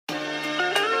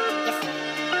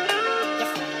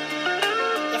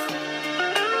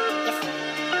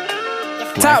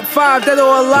Top 5 that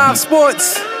are alive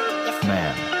sports.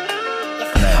 Man.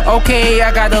 Okay,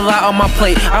 I got a lot on my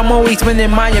plate. I'm always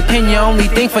winning my opinion, only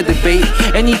thing for debate.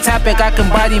 Any topic I can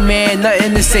body, man,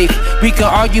 nothing is safe. We can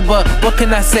argue, but what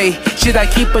can I say? Should I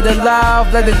keep it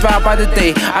alive? Let it drive by the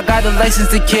day. I got a license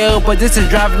to kill, but this is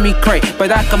driving me crazy.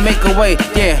 But I can make a way,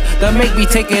 yeah. They'll make me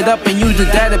take it up and use the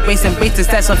database and base the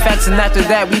stats on facts. And after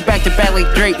that, we back to back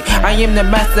like Drake. I am the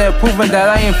master of proving that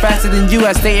I am faster than you.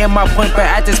 I stay in my point, but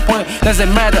at this point,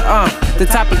 doesn't matter. The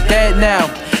topic dead now.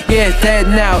 Yeah, it's dead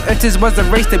now. If this was a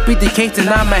race to beat the case, then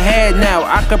I'm ahead now.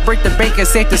 I could break the bank, it's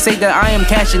safe to say that I am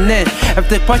cashing in. If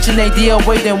the question ain't the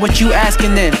away, then what you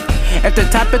asking then? If the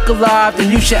topic alive, then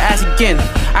you should ask again.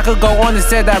 I could go on and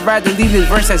say that I'd rather leave this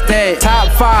verse as dead. Top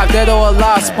 5 dead or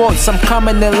alive sports. I'm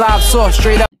coming in live source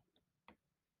straight up.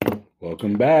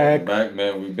 Welcome back.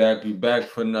 Man. We back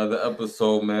for another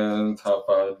episode, man. Top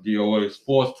 5 DOA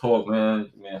Sports Talk,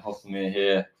 man. Man, Hustleman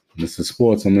here. Mr.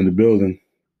 Sports, I'm in the building.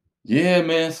 Yeah,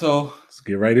 man. So let's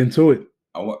get right into it.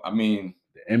 I mean,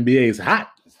 the NBA is hot.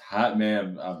 It's hot,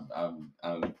 man.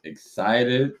 I'm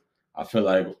excited. I feel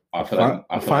like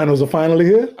finals are finally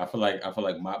here. I feel like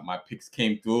my picks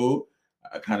came through.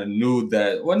 I kind of knew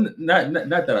that. Well, not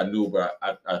that I knew, but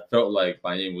I felt like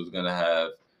Miami was gonna have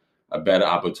a better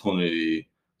opportunity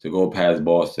to go past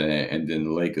Boston, and then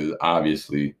the Lakers,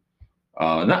 obviously,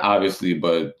 not obviously,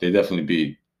 but they definitely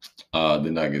beat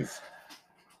the Nuggets.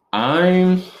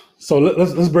 So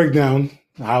let's break down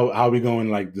how we going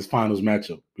like this finals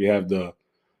matchup. We have the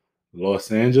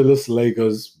Los Angeles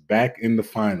Lakers back in the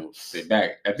finals. They're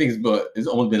back. I think it's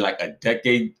almost been like a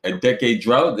decade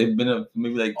drought. They've been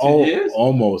maybe like 10 years.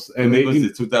 Almost. And they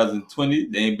since 2020.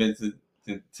 They ain't been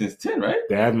since 10, right?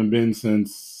 They haven't been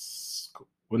since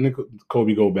when did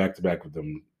Kobe go back to back with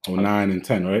them? 09 and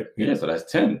 10, right? Yeah, so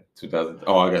that's 10. 2000.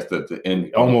 Oh, I guess the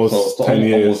end. Almost 10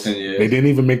 years. Almost 10 years. They didn't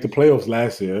even make the playoffs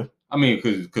last year. I mean,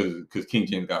 because King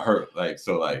James got hurt,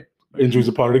 injuries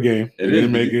are part of the game. They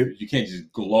didn't make it. You can't just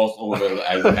gloss over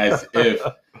as if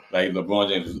like LeBron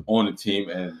James was on the team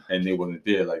and they wasn't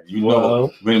there. Like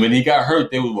when he got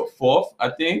hurt, they was fourth,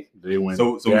 I think. They went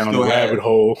so down we still the rabbit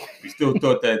hole. We still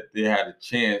thought that they had a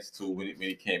chance to when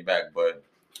he came back, but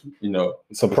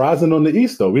surprising on the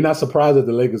East though. We're not surprised that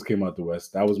the Lakers came out the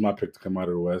West. That was my pick to come out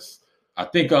of the West. I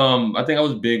think I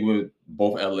was big with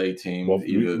both LA teams.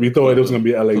 We thought it was going to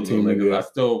be an LA team.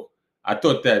 I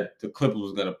thought that the Clippers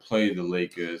was going to play the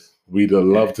Lakers. We'd have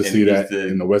loved to see that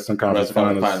in the Western Conference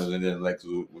Finals. And then the Lakers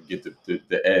would get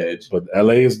the edge. But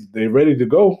LA they're ready to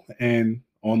go. And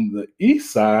on the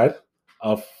East side,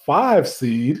 a 5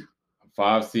 seed.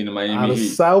 5 seed in Miami out of Heat.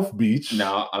 South Beach.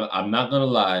 Now, I'm not going to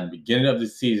lie. In the beginning of the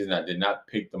season, I did not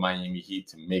pick the Miami Heat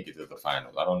to make it to the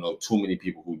finals. I don't know too many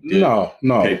people who did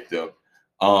pick them.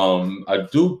 I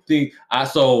do think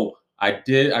I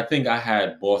did. I think I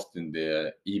had Boston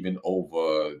there even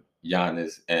over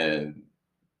Giannis and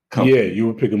company. Yeah, you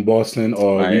were picking Boston,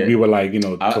 or we were like,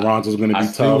 Toronto's going to be tough.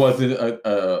 I still wasn't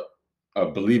a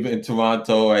believer in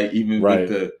Toronto, right? Even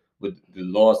with the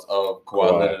loss of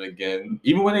Kawhi Leonard again.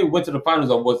 Even when they went to the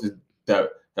finals, I wasn't that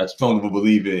strong of a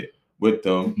believer with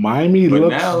them. Miami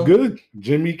looks good.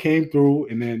 Jimmy came through,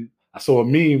 and then I saw a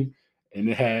meme. And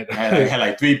it had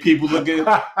like 3 people looking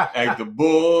like the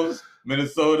Bulls,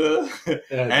 Minnesota,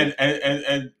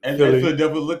 and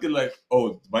Philadelphia looking like,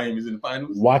 oh, Miami's in the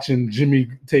finals. Watching Jimmy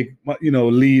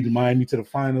lead Miami to the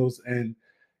finals, and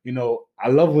I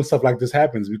love when stuff like this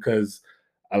happens because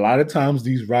a lot of times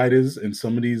these writers and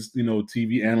some of these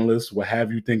TV analysts will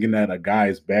have you thinking that a guy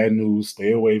is bad news,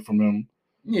 stay away from him.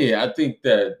 Yeah, I think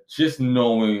that just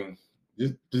knowing.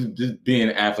 Just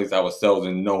being athletes ourselves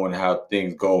and knowing how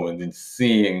things go and then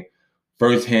seeing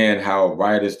firsthand how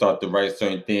writers start to write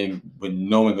certain things with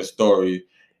knowing the story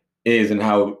is and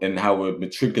how it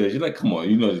matriculates. You're like, come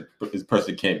on, this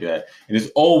person can't be that. And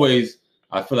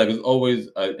I feel like it's always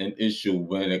an issue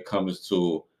when it comes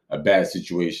to a bad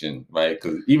situation, right?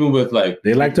 Because even with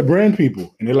they like to brand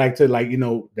people and they like to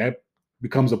that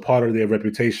becomes a part of their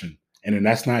reputation. And then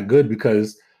that's not good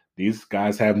because these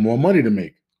guys have more money to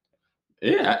make.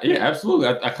 Yeah, absolutely.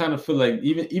 I kind of feel like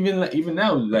even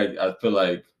now, like I feel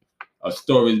like a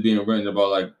story is being written about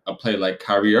like a player like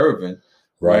Kyrie Irving,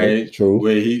 right? True.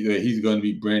 Where he's going to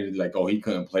be branded like, oh, he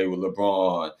couldn't play with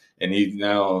LeBron, and he's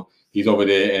over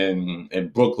there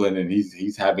in Brooklyn, and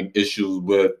he's having issues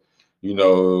with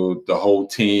the whole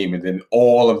team, and then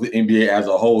all of the NBA as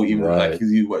a whole, even like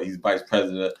he's vice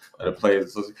president of the Players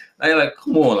Association. Like,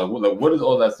 come on, like what is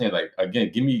all that saying? Like, again,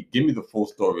 give me the full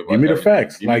story. Give me the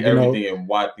facts. Give me everything and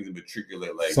why things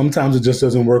matriculate. Like sometimes it just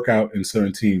doesn't work out in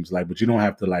certain teams. But you don't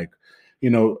have to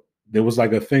there was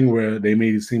like a thing where they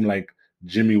made it seem like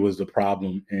Jimmy was the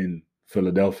problem in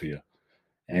Philadelphia.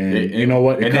 And you know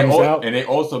what? It comes out. And they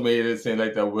also made it saying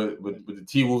like that with the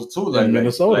T-Wolves too. Like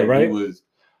Minnesota, like right? He was,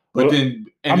 but well, then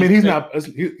I mean,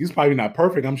 he's probably not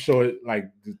perfect. I'm sure like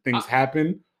things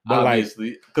happen. But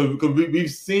obviously, because we've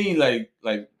seen like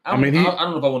I don't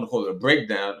know if I want to call it a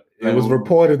breakdown. It was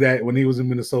reported that when he was in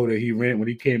Minnesota, when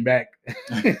he came back,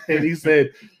 and he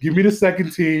said, "Give me the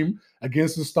second team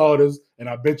against the starters, and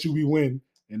I bet you we win."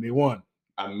 And they won.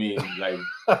 I mean, like,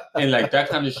 and like that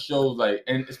kind of shows, like,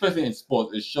 and especially in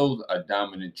sports, it shows a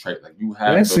dominant trait. Like you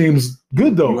have that seems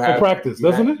good though for practice,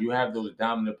 doesn't it? You have those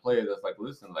dominant players that's like,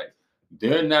 listen, like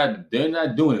they're not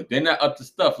doing it. They're not up to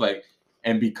stuff. Like,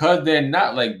 and because they're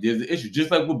not, like, there's an issue.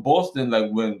 Just like with Boston, like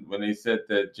when they said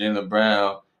that Jaylen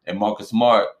Brown and Marcus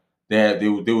Smart, they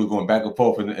were going back and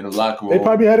forth in the locker room. They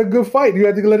probably had a good fight. You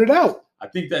had to let it out. I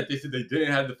think that they said they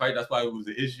didn't have the fight. That's why it was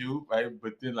an issue, right?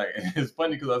 But then, like, it's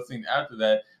funny because I've seen after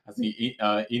that, I seen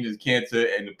Enes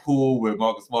Kanter in the pool with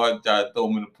Marcus Smart, tried to throw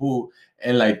him in the pool,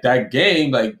 and like that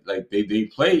game, like they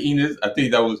played Enes. I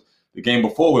think that was the game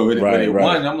before where they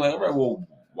won. And I'm like, all right, well,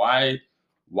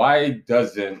 why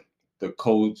doesn't the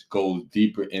coach go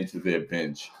deeper into their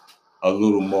bench a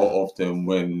little more often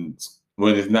when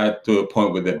it's not to a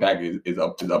point where their back is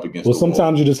up against? Well,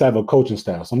 sometimes you just have a coaching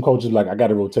style. Some coaches like, I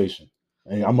got a rotation.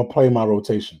 And I'm gonna play my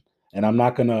rotation, and I'm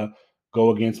not gonna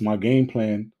go against my game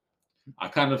plan. I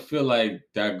kind of feel like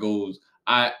that goes.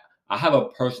 I have a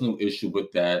personal issue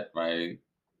with that, right?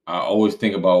 I always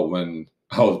think about when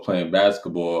I was playing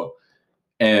basketball,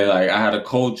 and like I had a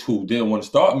coach who didn't want to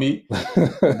start me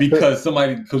because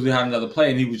we had another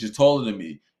player, and he was just taller than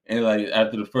me. And like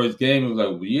after the first game, it was like,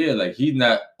 well, yeah, like he's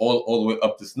not all the way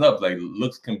up to snuff. Like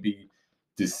looks can be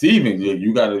deceiving.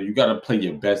 You gotta play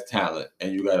your best talent,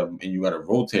 and you gotta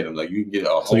rotate them. Like you can get a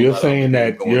whole. So you're saying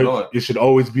that it should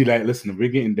always be like, listen, if we're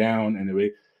getting down and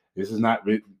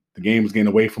the game is getting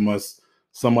away from us,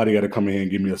 somebody got to come in here and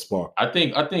give me a spark. I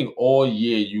think all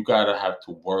year you gotta have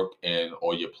to work in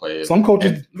all your players. Some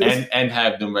coaches and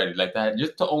have them ready like that.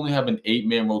 Just to only have an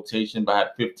 8-man rotation but have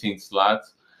 15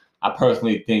 slots. I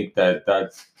personally think that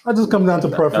just comes down to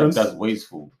preference. That's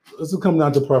wasteful. This will come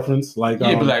down to preference. Like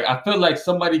but like I feel like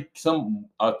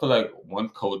one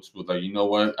coach was like, you know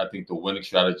what? I think the winning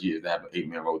strategy is to have an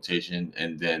 8-man rotation,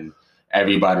 and then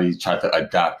everybody tried to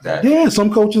adopt that. Yeah,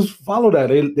 some coaches follow that.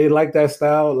 They like that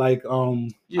style. Like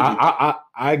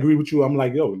I agree with you. I'm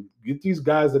like, yo, get these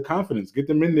guys the confidence, get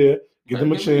them in there, give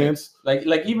them a chance.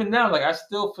 Like even now, like I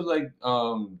still feel like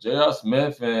J.R.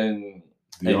 Smith and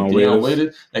Deion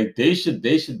Waiters, like they should.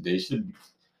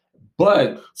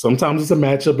 But sometimes it's a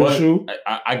matchup issue.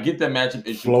 I get that matchup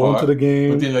issue. Flow into the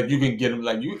game. But then like you can get them,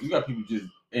 like you got people just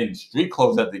in street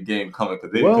clothes at the game coming.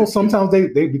 Sometimes they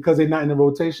because they're not in the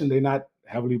rotation, they're not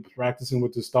heavily practicing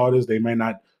with the starters. They may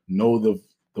not know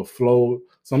the flow.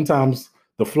 Sometimes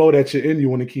the flow that you're in, you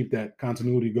want to keep that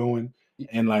continuity going.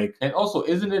 And also,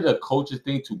 isn't it a coach's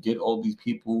thing to get all these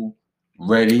people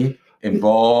ready?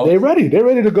 Involved. They're ready. They're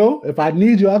ready to go. If I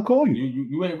need you, I'll call you.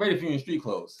 You ain't ready if you're in street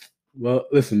clothes. Well,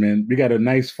 listen, man. We got a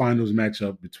nice finals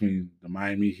matchup between the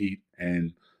Miami Heat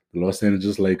and the Los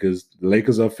Angeles Lakers. The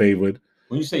Lakers are favored.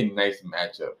 When you say nice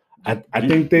matchup, I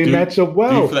think they match up well.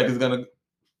 Do you feel like it's gonna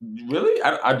really?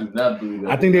 I do not believe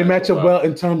that. I think they match up well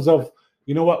in terms of,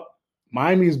 you know what?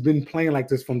 Miami's been playing like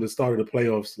this from the start of the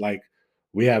playoffs. Like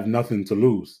we have nothing to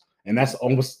lose, and that's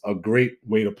almost a great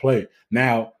way to play.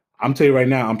 Now, I'm telling you right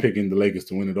now, I'm picking the Lakers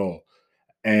to win it all.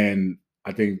 And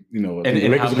I think, the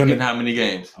Lakers are going to. How many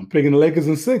games? I'm picking the Lakers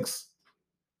in 6.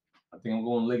 I think I'm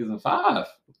going Lakers in 5.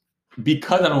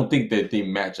 Because I don't think that they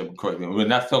match up correctly. We're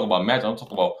not talking about matchup. I'm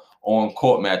talking about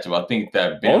on-court matchup. I think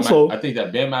that Bam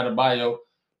Adebayo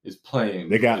is playing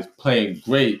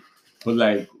great. But,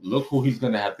 like, look who he's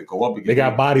going to have to go up against. They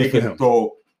got bodies for him. They can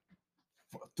throw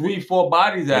 3-4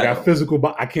 bodies at him. They got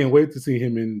physical. I can't wait to see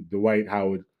him and Dwight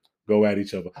Howard go at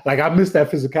each other. Like, I miss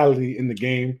that physicality in the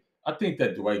game. I think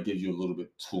that Dwight gives you a little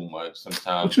bit too much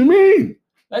sometimes. What you mean?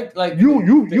 Like you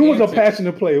was a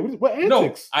passionate player. What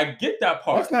antics? No, I get that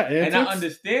part. That's not antics. And I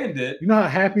understand it. You know how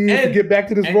happy he is to get back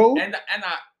to this role?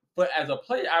 But as a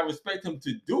player, I respect him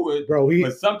to do it. Bro,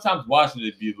 but sometimes watching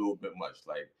it be a little bit much.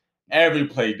 Like every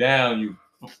play down, you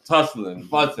tussling,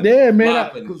 fussing. Yeah,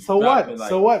 man. So what?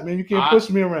 So what, man? You can't push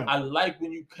me around. I like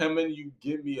when you come in, you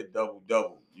give me a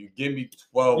double-double. You give me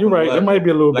 12. You're right. 11. It might be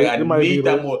a little bit. I need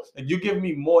that more. Like you give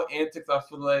me more antics, I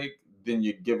feel like, than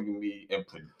you're giving me in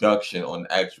production on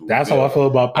the actual. That's how I feel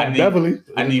about Pat Beverly.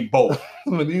 I need both.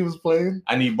 When he was playing.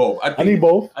 I need both. I need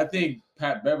both. I think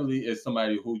Pat Beverly is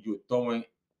somebody who you're throwing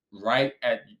right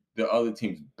at the other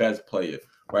team's best player,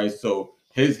 right? So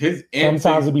his antics,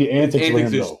 sometimes it be antics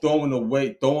is throwing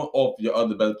off your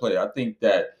other best player. I think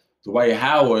that Dwight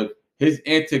Howard, his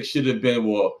antics should have been,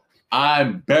 well,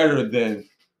 I'm better than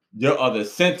your other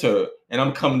center, and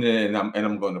I'm coming in and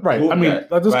I'm going to prove that.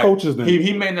 That's just coaches then.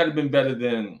 He may not have been better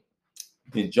than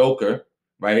Joker,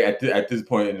 right, at this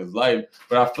point in his life,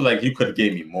 but I feel like he could have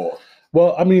gave me more.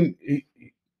 Well, I mean,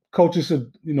 coaches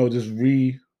should, just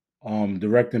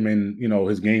direct him in,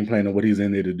 his game plan and what he's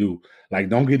in there to do. Like,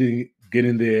 don't get in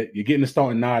there. You're getting the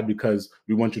starting nod because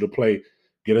we want you to play,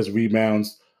 get us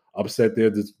rebounds, upset their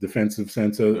defensive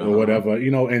center or whatever,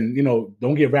 and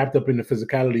don't get wrapped up in the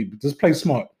physicality. Just play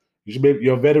smart.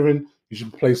 You're a veteran. You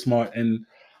should play smart. And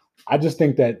I just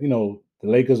think that the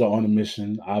Lakers are on a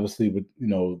mission. Obviously, with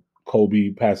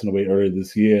Kobe passing away earlier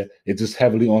this year, it's just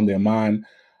heavily on their mind.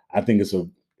 I think it's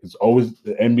always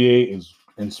the NBA is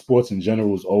in sports in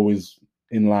general is always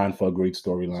in line for a great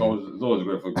storyline. It's always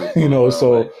great for a good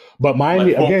storyline. But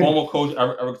Miami again. Former coach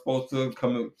Eric Spoelstra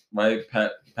coming, right?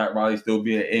 Pat Riley still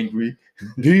being angry.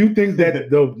 Do you think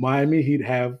that the Miami Heat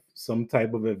have some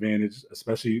type of advantage,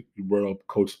 especially World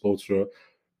Coach Spoelstra,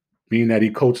 being that he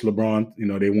coached LeBron?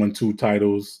 They won 2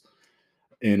 titles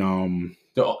in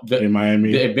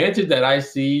Miami. The advantage that I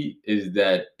see is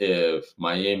that if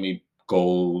Miami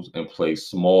goes and plays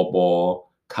small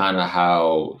ball, kind of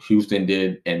how Houston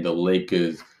did, and the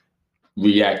Lakers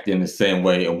react in the same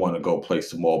way and want to go play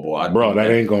small ball.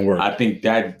 That ain't gonna work. I think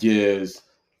that gives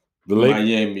the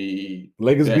Miami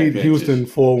Lakers beat Houston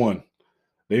 4-1.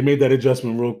 They made that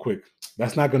adjustment real quick.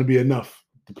 That's not going to be enough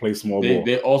to play small ball.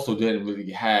 They also didn't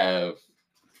really have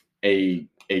a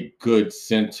good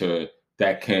center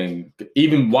that can,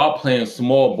 even while playing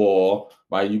small ball,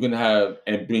 right? You can have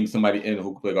and bring somebody in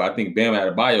who can play. I think Bam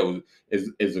Adebayo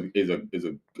is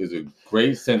a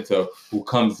great center who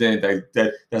comes in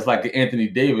that's like Anthony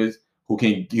Davis who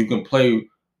can play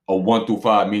a 1 through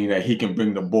 5, meaning that he can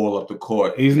bring the ball up the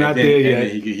court. He's not there yet.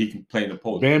 And he can play in the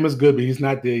post. Bam is good, but he's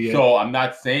not there yet. So I'm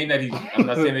not saying that he's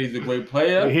a great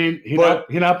player. He's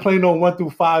not playing no 1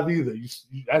 through 5 either.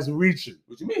 That's reaching.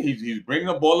 What you mean? He's bringing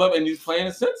the ball up and he's playing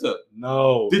the center.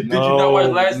 No. Did you not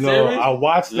watch last series? I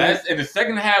watched it. In the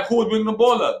second half, who was bringing the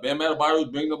ball up? Bam Adebayo was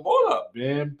bringing the ball up.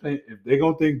 If they're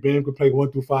gonna think Bam could play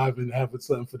 1 through 5 and have it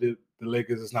something for the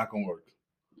Lakers, it's not gonna work.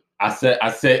 I said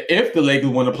if the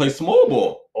Lakers want to play small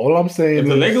ball. All I'm saying is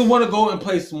the Lakers want to go and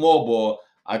play small ball,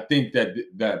 I think that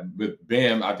with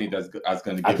Bam, I think that's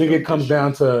going to. I think it comes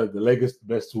down to the Lakers'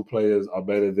 best 2 players are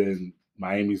better than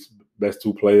Miami's best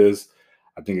 2 players.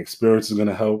 I think experience is going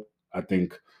to help. I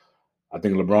think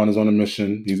LeBron is on a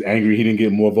mission. He's angry he didn't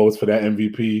get more votes for that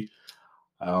MVP.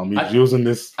 He's using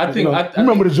this.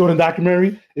 Remember the Jordan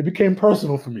documentary? It became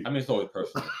personal for me. I mean, it's always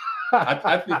personal.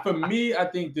 I think for me, I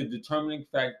think the determining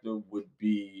factor would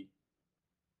be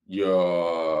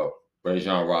your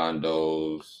Rajon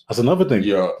Rondo's. That's another thing.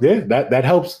 That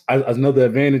helps as another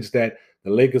advantage that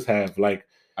the Lakers have. Like,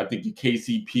 I think your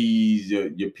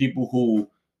KCPs, your people who,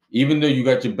 even though you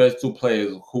got your best 2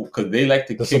 players, who because they like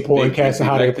to the supporting cast and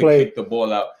how they play, kick the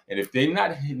ball out, and if they're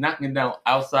not knocking down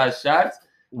outside shots,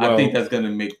 I think that's gonna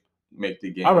make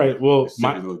the game. All right. Well,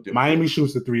 Miami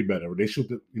shoots the 3 better. They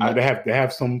shoot they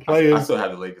have some players. I still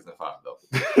have the Lakers in 5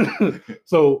 though.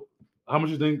 So how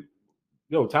much you think?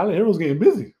 Yo, Tyler Herro's getting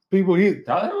busy.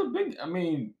 Tyler Herro's big. I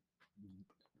mean,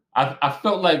 I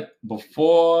felt like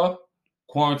before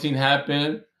quarantine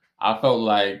happened, I felt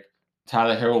like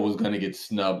Tyler Herro was gonna get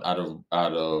snubbed out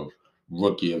of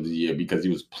Rookie of the Year because he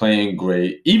was playing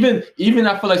great. Even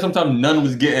I feel like sometimes none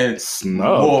was getting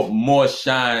snubbed more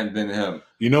shine than him.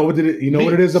 You know what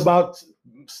it is about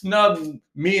snub,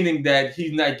 meaning that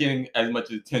he's not getting as much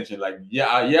attention. Like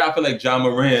I feel like John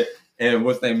Morant and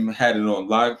what's name had it on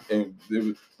lock,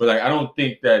 but like I don't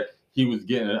think that he was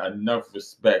getting enough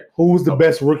respect. Who was the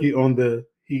best rookie on the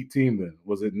Heat team then?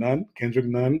 Was it Nunn? Kendrick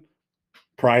Nunn?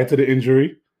 Prior to the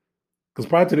injury? Because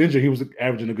prior to the injury, he was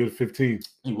averaging a good 15.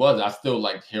 He was. I still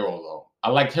liked Herro though. I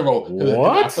liked Herro.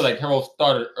 What? I feel like Herro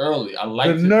started early. I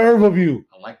liked the nerve of you.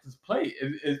 I like this play.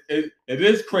 It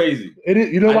is crazy. It is.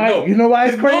 You know why? You know why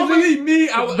it's crazy? Normally me,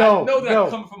 I know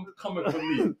that coming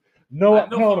from me. No.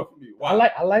 I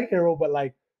like Herro, but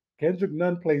like Kendrick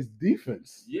Nunn plays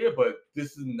defense. Yeah, but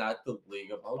this is not the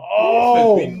league about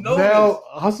defense. We know now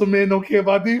Hustle Man don't care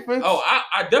about defense. Oh,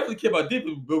 I definitely care about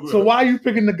defense. So why are you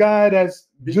picking the guy that's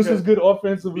just as good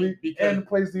offensively and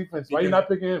plays defense? Why are you not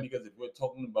picking him? Because if we're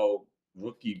talking about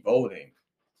rookie voting,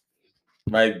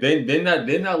 right?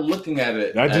 They're not looking at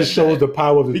it. That just shows the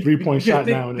power of the 3-point shot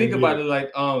now. Think about it,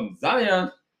 like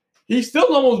Zion, he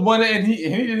still almost won it, and he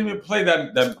didn't even play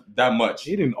that much.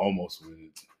 He didn't almost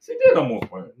win it. He did almost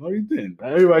win it. No, he didn't.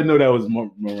 Everybody know that was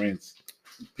Morant's.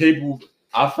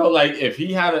 I felt like if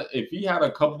he had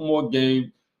a couple more games,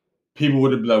 people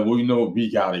would have been like, well, you know what,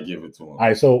 we gotta give it to him. All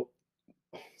right, so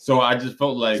I just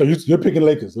felt like you're picking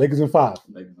Lakers. Lakers in 5.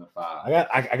 Lakers in 5.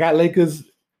 I got Lakers.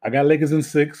 I got Lakers in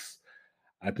 6.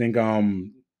 I think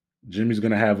Jimmy's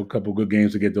gonna have a couple good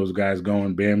games to get those guys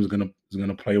going. Bam's gonna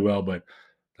play well, but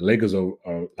the Lakers are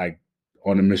like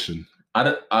on a mission.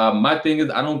 My thing is,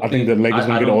 I think the Lakers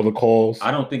gonna get all the calls.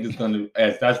 I don't think it's gonna.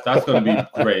 That's gonna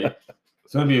be great.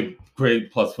 It's gonna be a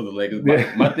great plus for the Lakers.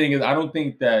 My thing is, I don't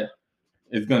think that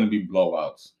it's gonna be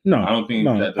blowouts. No, I don't think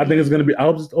that. I think it's gonna be. I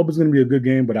hope it's gonna be a good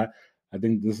game, but I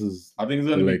think this is. I think it's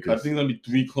gonna be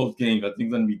 3 close games. I think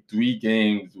it's gonna be 3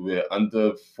 games where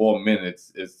under 4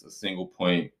 minutes it's a single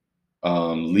point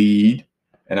lead,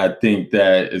 and I think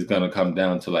that is gonna come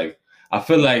down to like. I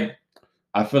feel like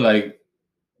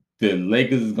the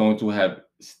Lakers is going to have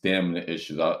stamina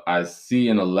issues. I see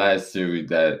in the last series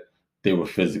that they were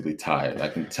physically tired. I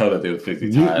can tell that they were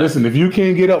physically tired. Listen, if you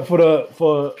can't get up for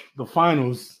the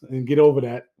finals and get over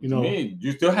that,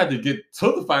 you still had to get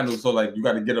to the finals. So like you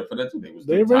got to get up for that too.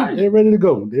 They're ready to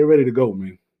go. They're ready to go,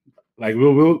 man. Like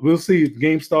we'll see. If the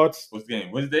game starts. What's the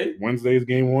game? Wednesday. Wednesday is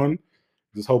game 1.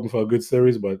 Just hoping for a good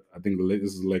series, but I think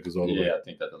this is the Lakers all the way. Yeah, I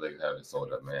think that the Lakers have it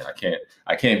sold up, man.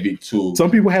 I can't be too.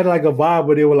 Some people had like a vibe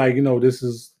where they were like, this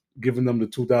is giving them the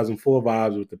 2004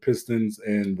 vibes with the Pistons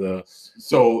and the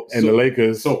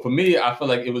Lakers. So for me, I feel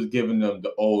like it was giving them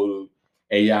the old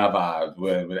AI vibes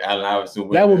with Allen Iverson.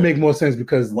 That would make more sense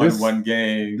because one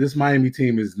game. This Miami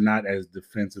team is not as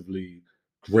defensively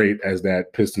great as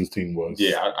that Pistons team was.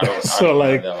 Yeah, I don't. So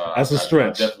that's a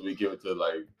stretch. I definitely give it to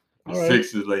like.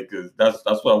 Sixers, Lakers. That's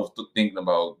what I was thinking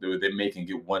about. They making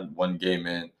get one game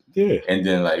in, and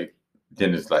then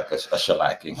it's like a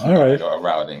shellacking, all right, a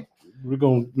routing. We're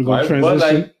gonna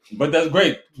transition, but that's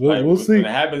great. We'll see. When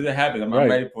it happens, it happens. I'm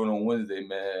ready for it on Wednesday,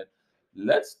 man.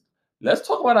 Let's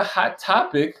talk about a hot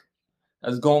topic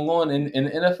that's going on in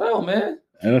the NFL, man.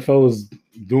 NFL is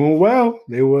doing well.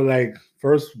 They were like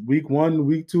first week 1,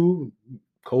 week 2,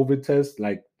 COVID test,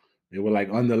 like they were like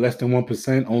under less than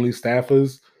 1%, only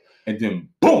staffers. And then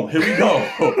boom, here we go.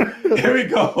 Here we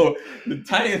go. The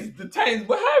Titans,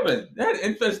 what happened? They had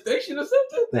infestation or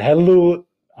something? They had a little,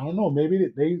 I don't know, maybe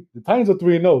the Titans are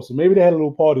 3-0, so maybe they had a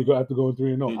little party after going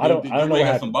 3-0. I don't know. They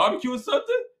had some barbecue or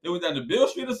something? They went down to Bill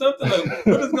Street or something? Like,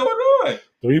 what is going on?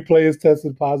 3 players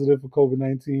tested positive for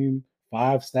COVID-19,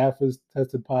 5 staffers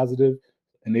tested positive,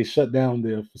 and they shut down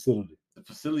their facility. The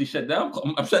facility shut down?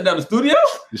 I'm shutting down the studio?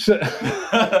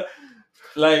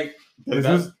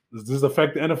 Does this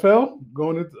affect the NFL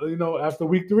going into after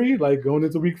week 3, like going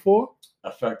into week 4?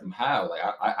 Affect them how? Like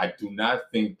I do not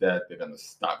think that they're gonna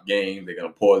stop games. They're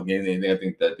gonna pause games. I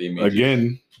think that they may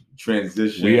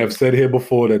transition. We have said here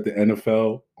before that the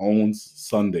NFL owns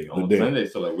Sunday. Sunday,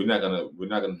 so like we're not gonna be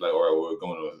like, all right, we're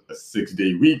going to a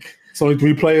 6-day week. It's only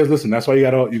 3 players. Listen, that's why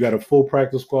you got a full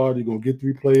practice squad. You're gonna get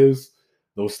 3 players.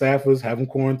 Those staffers have them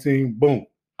quarantined. Boom.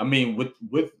 I mean, with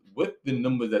the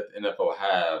numbers that the NFL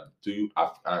have,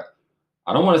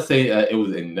 I don't want to say it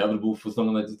was inevitable for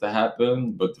something like this to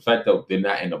happen, but the fact that they're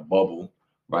not in a bubble,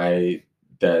 right,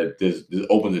 that this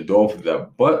opens the door for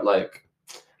that. But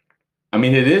I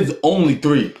mean, it is only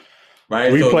 3,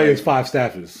 right? 3 players, 5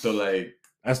 staffers. So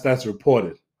that's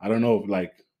reported. I don't know if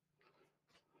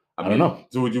I don't know.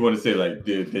 So what you want to say? Like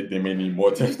they may need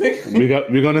more testing.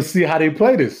 We're gonna see how they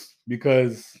play this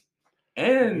because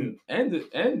and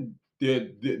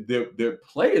their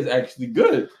play is actually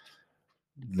good.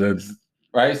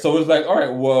 Right, so it's like, all right,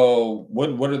 well,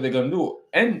 what are they gonna do?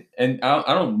 And I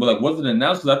don't, but wasn't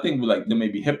announced. I think there may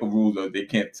be HIPAA rules that they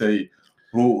can't say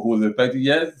who was affected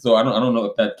yet. So I don't know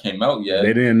if that came out yet.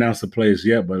 They didn't announce the players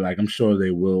yet, but I'm sure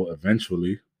they will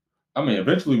eventually. I mean,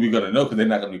 eventually we're gonna know because they're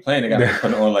not gonna be playing. They got to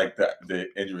put on the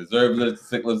injury reserve list,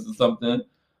 sick list, or something.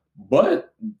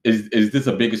 But is this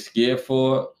a bigger scare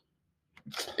for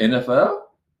NFL?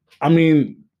 I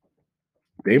mean,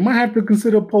 they might have to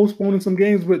consider postponing some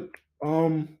games with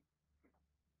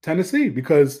Tennessee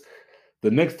because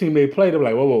the next team they play, they're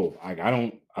like, whoa, I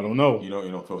don't know. You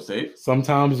don't feel safe.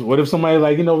 Sometimes, what if somebody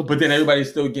But then everybody's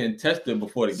still getting tested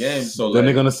before the game, so then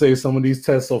they're gonna say some of these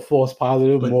tests are false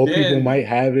positive. More people might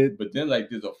have it. But then,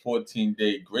 there's a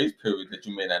 14-day grace period that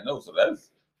you may not know. So that's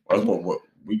what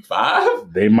week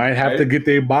 5. They might have to get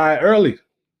their bye early.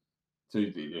 So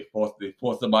they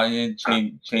force the buy in,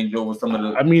 change over some of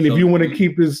the. I mean, if you want to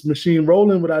keep this machine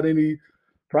rolling without any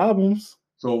problems.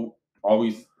 So are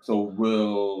we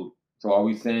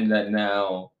saying that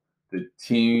now the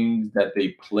teams that they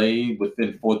play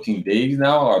within 14 days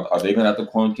now are they gonna have to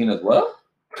quarantine as well?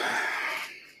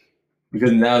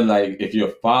 Because now, if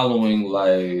you're following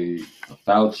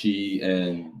Fauci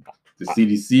and the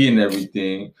CDC and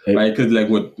everything, right? Because like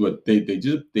what they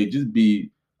just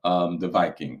beat the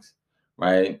Vikings,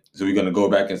 right? So we're gonna go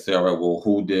back and say, all right, well,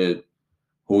 who's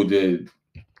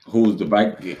the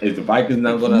Vikings? Is the Vikings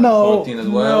now going to quarantine as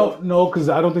well? No, because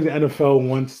I don't think the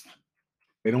NFL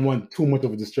they don't want too much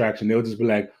of a distraction. They'll just be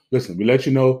like, listen, we let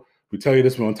you know, we tell you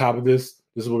this, we're on top of this.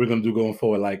 This is what we're going to do going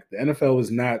forward. Like, the NFL is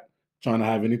not trying to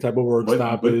have any type of work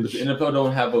stoppage. But the NFL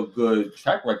don't have a good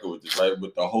track record with this, right?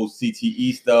 With the whole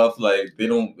CTE stuff, like they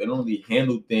don't really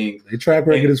handle things. Their track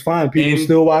record is fine. People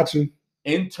still watching.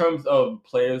 In terms of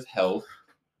players' health,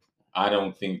 I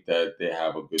don't think that they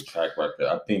have a good track record.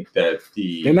 I think that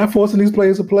they're not forcing these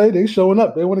players to play. They're showing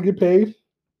up. They want to get paid.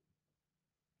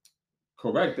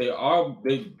 Correct. They are.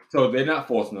 So they're not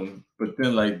forcing them, but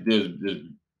then like there's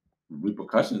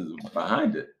repercussions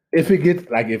behind it. If it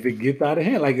gets out of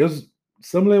hand, like it was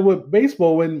similar with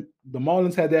baseball when the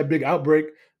Marlins had that big outbreak,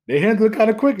 they handled it kind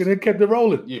of quick and they kept it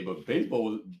rolling. Yeah, but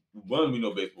baseball we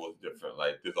know baseball is different.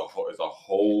 Like it's a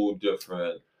whole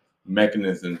different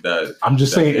mechanism that I'm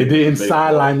just saying it didn't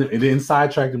sideline them, it didn't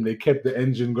sidetrack them. They kept the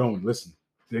engine going. Listen,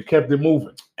 they kept it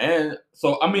moving. And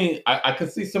so I mean, I can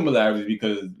see similarities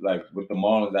because like with the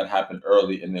Marlins that happened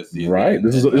early in the season. Right.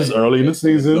 This is early in the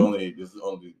season. This is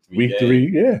only week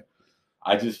 3, yeah.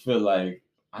 I just feel like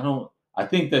I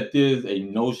think that there's a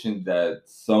notion that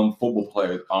some football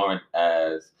players aren't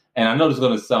as, and I know this is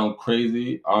gonna sound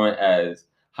crazy, aren't as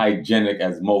hygienic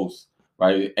as most,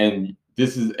 right? And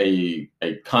this is a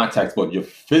contact sport. You're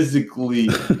physically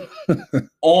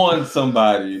on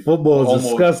somebody. Football is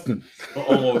disgusting. For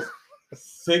almost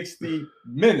 60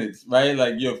 minutes, right?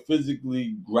 Like you're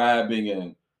physically grabbing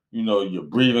and you're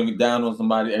breathing down on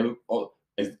somebody.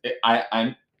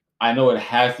 I know it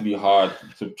has to be hard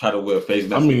to try to wear a face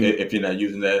mask if you're not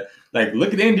using that. Like,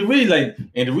 look at Andy Reid. Like,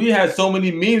 Andy Reid had so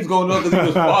many memes going on because he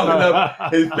was fogging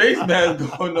up his face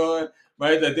mask going on,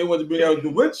 right? That they wanted to bring out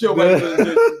the windshield. Right?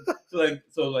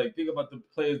 So think about the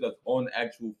players that's on the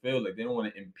actual field. Like, they don't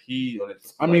want to impede on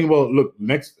it. I mean, well, look,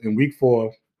 next in week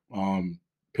 4,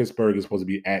 Pittsburgh is supposed to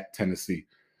be at Tennessee.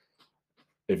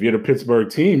 If you're the Pittsburgh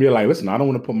team, you're like, listen, I don't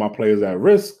want to put my players at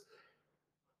risk.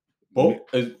 Well,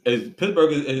 is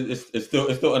Pittsburgh is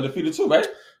still undefeated too, right?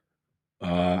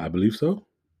 I believe so.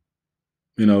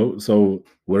 So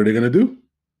what are they gonna do?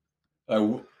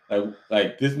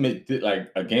 Like this may like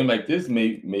a game like this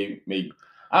may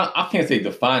I can't say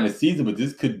define the season, but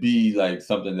this could be like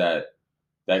something that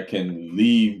can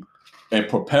leave and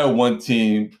propel one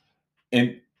team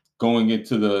in going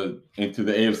into the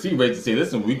AFC race to say,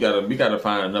 listen, we gotta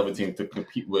find another team to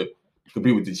compete with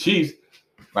the Chiefs,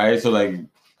 right? So like.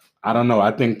 I don't know. I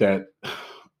think that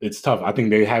it's tough. I think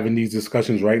they're having these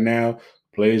discussions right now,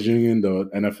 Players Union, the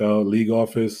NFL league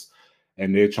office,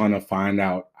 and they're trying to find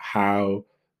out how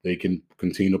they can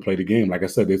continue to play the game. Like I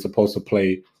said, they're supposed to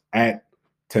play at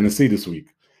Tennessee this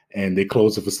week, and they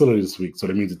closed the facility this week. So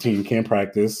that means the team can't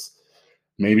practice.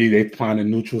 Maybe they find a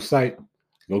neutral site,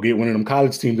 go get one of them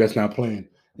college teams that's not playing,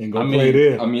 and play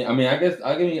there. I mean, I guess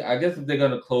if they're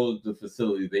gonna close the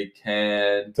facility, they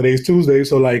can. Today's Tuesday,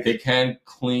 so like they can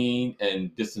clean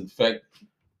and disinfect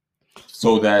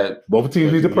so that both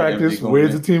teams need to practice.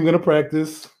 Where's the team gonna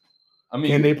practice? I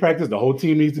mean, can they practice? The whole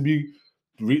team needs to be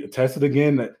tested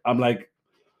again. I'm like,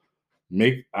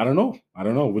 I don't know.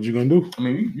 What you gonna do? I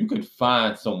mean, you could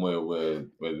find somewhere where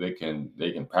they can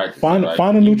practice. Find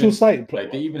a neutral site.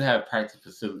 Like they even have practice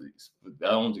facilities.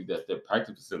 I don't think that their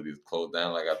practice facility is closed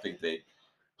down. Like I think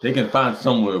they can find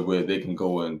somewhere where they can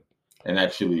go in and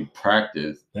actually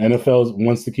practice. The NFL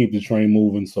wants to keep the train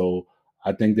moving, so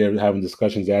I think they're having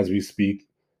discussions as we speak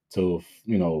to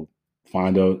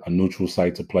find a neutral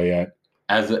site to play at.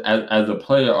 As a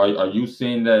player, are you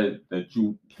saying that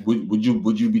you would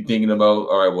you be thinking about,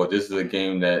 all right, well, this is a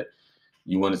game that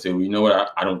you want to say, well, you know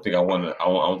what, I don't think I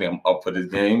don't think I'm up for this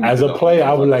game. As a player,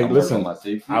 I would listen,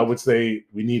 I would say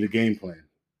we need a game plan.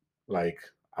 Like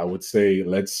I would say,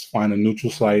 let's find a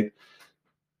neutral site,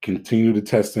 continue the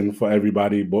testing for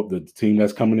everybody, both the team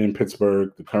that's coming in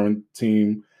Pittsburgh, the current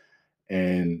team,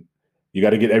 and you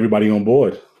got to get everybody on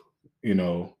board.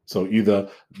 So either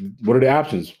what are the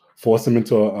options? Force them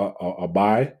into a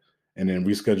bye and then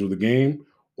reschedule the game,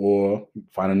 or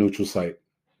find a neutral site.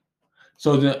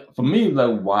 So for me,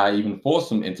 like, why even force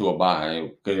them into a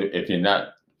bye? If you're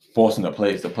not forcing the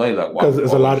players to play, like, why? Because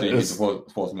it's a lot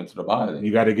of force them into the bye.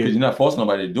 You got to get. Because you're not forcing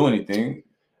nobody to do anything.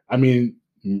 I mean,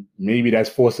 maybe that's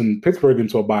forcing Pittsburgh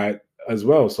into a bye as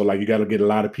well. So like, you got to get a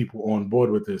lot of people on board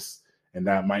with this, and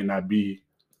that might not be.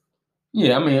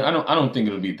 Yeah, I mean, I don't think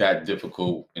it'll be that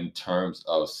difficult in terms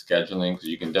of scheduling, because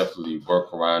you can definitely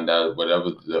work around that.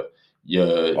 Whatever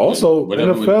Also,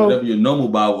 whatever NFL, whatever your normal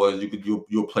buy was,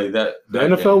 you'll play that. The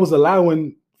that NFL game. was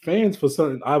allowing fans for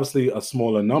certain, obviously a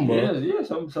smaller number. Yeah.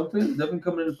 Some things definitely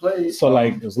coming into play. So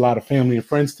like, there's a lot of family and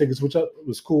friends tickets, which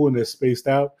was cool and they're spaced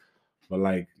out. But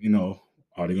like,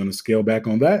 are they going to scale back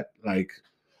on that? Like,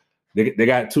 they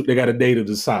got a day to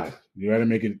decide. You got to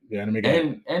make it. You got to make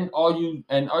it. And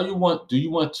do you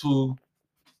want to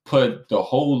put the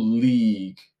whole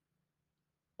league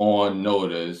on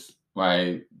notice,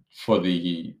 right, for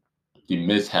the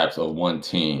mishaps of one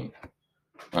team,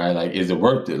 right? Like, is it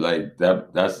worth it? Like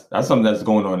that's something that's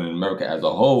going on in America as a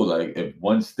whole. Like, if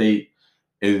one state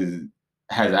has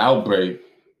an outbreak,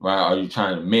 right, are you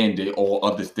trying to mandate all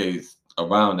other states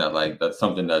around that? Like, that's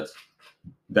something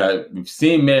that we've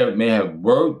seen may have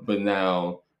worked, but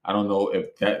now I don't know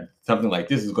if that something like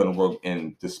this is going to work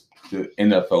in the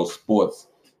NFL sports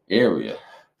area.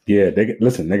 Yeah, they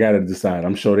got to decide.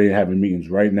 I'm sure they're having meetings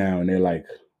right now, and they're like,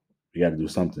 we got to do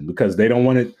something because they don't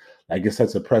want it. Like, it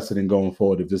sets a precedent going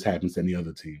forward if this happens to any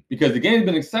other team. Because the game's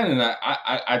been exciting.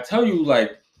 I tell you,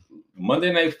 like,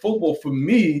 Monday Night Football for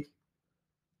me,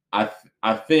 I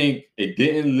think it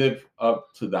didn't live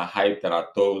up to the hype that I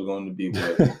thought it was going to be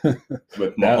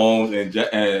with Mahomes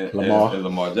and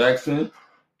Lamar Jackson.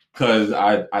 Because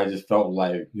I just felt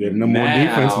like number one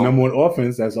defense, number one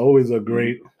offense. That's always a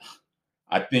great.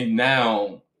 I think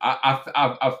now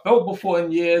I felt before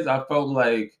in years. I felt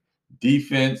like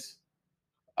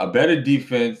a better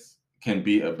defense can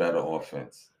be a better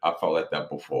offense. I felt like that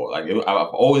before. Like, I've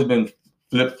always been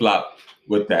flip flop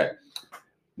with that.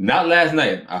 Not last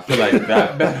night. I feel like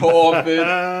that better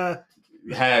offense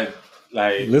had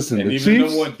like. Listen, and the even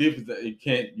Chiefs, number one defense,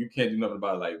 you can't do nothing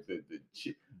about it. Like the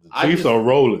Chiefs. The Chiefs are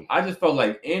rolling. I just felt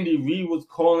like Andy Reid was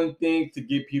calling things to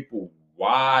get people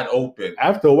wide open.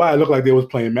 After a while, it looked like they was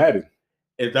playing Madden.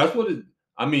 If that's what it,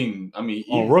 I mean,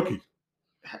 on rookie.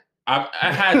 I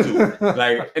had to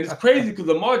like, and it's crazy because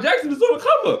Lamar Jackson is on the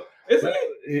cover, isn't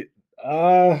he?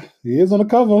 He is on the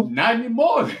cover. Not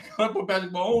anymore. They put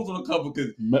Patrick Mahomes on the cover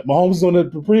because Mahomes was on the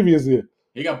previous year.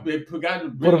 They got to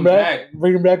bring him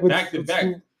back with back to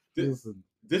back.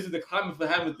 This is the climate for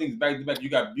having things back to back. You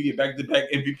get back to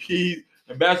back MVPs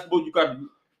in basketball. You got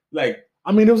like.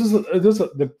 I mean, it was just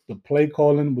the play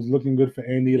calling was looking good for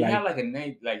Andy. He had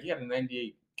he had a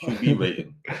 98 QB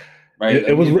rating. Right,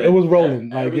 it was rolling.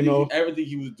 Like, everything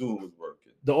he was doing was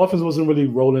working. The offense wasn't really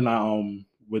rolling.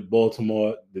 With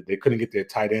Baltimore, they couldn't get their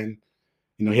tight end.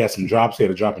 He had some drops. He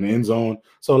had a drop in the end zone.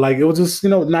 So like, it was just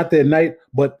not their night.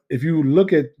 But if you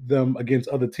look at them against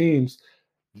other teams,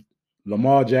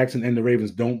 Lamar Jackson and the Ravens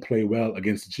don't play well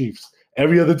against the Chiefs.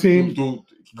 Every other team,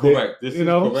 correct. This is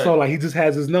correct. So like, he just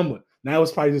has his number. Now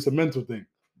it's probably just a mental thing.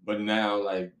 But now,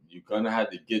 like, you're gonna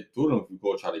have to get through them if you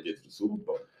go try to get to the Super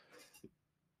Bowl.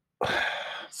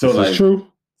 So this like, is true.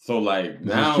 So like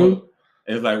now,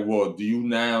 it's like, well, do you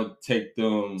now take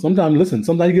them? Sometimes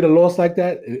you get a loss like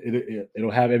that, it'll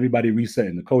have everybody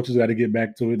resetting. The coaches got to get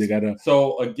back to it. They got to.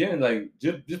 So again, like,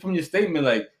 just from your statement,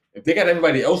 like, if they got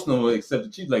everybody else know except the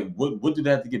Chiefs, like, what do they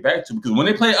have to get back to? Because when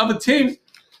they play other teams,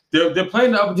 they're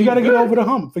playing the other teams. You got to get over the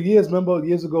hump. For years, remember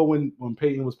years ago when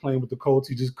Peyton was playing with the Colts,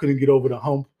 he just couldn't get over the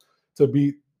hump to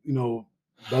beat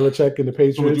Belichick and the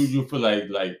Patriots. So do you feel like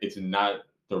it's not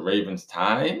the Ravens'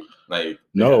 time? Like,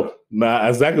 no,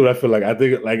 exactly what I feel like. I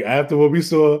think like after what we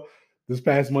saw this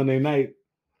past Monday night,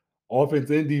 offense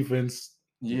and defense,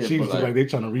 Chiefs look like they're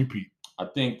trying to repeat. I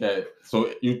think that.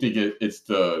 So you think it's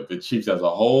the Chiefs as a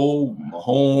whole,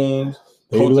 Mahomes,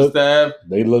 coaching staff?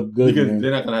 They look good because man.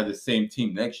 They're not gonna have the same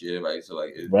team next year, right? So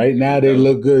like, right now they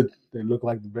look good. They look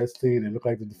like the best team. They look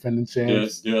like the defending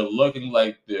champs. They're looking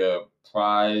like they're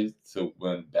prized to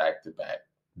win back to back.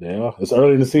 Yeah, it's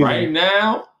early in the season. Right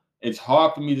now, it's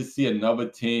hard for me to see another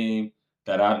team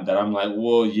that I'm like,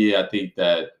 well, yeah, I think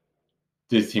that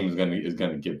this team is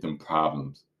gonna give them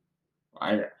problems.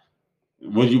 Right?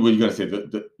 What are you gonna say?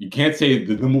 You can't say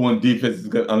the number one defense is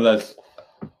good unless,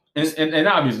 and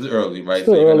obviously early, right?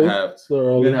 Still so you're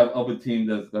early. gonna have other teams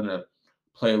that's gonna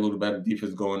play a little better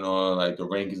defense going on. Like the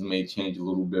rankings may change a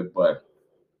little bit, but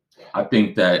I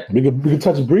think that we can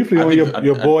touch briefly on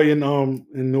your boy in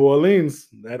New Orleans.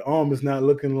 That arm is not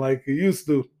looking like it used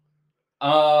to.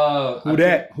 Who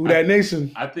that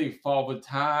nation? I think Father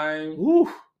Time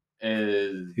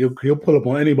is he'll pull up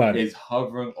on anybody. Is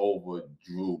hovering over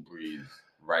Drew Brees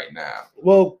right now.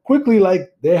 Well, quickly,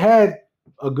 like they had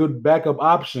a good backup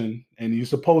option, and you're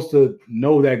supposed to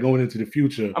know that going into the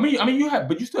future. I mean,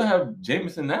 you still have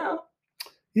Jameson now.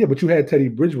 Yeah, but you had Teddy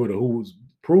Bridgewater, who was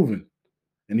proven,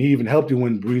 and he even helped you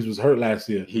when Brees was hurt last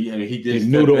year. He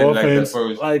knew the offense.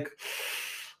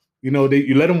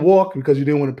 You let him walk because you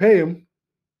didn't want to pay him.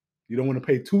 You don't want to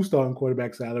pay 2 starting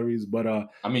quarterback salaries, but I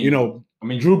mean,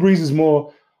 Drew Brees is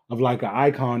more of like an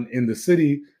icon in the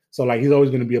city, so like he's always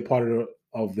going to be a part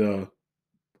of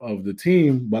the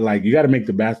team. But like you got to make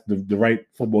the right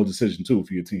football decision too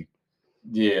for your team.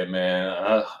 Yeah,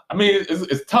 man. I mean,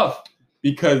 it's tough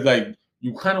because like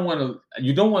you kind of want to,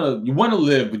 you want to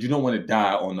live, but you don't want to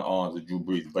die on the arms of Drew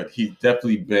Brees. But he's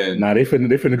definitely been. Nah, they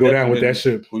finna go down with that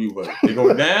ship. Who you was? They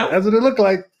go down. That's what it looked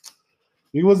like.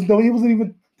 He wasn't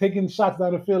even taking shots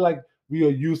down the field like we are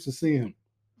used to seeing him.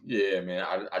 Yeah, man.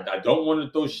 I don't want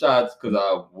to throw shots because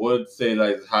I would say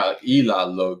like how Eli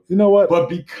looked. You know what? But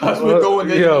because we're going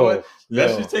there, you know what?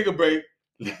 Let's just take a break.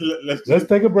 Let's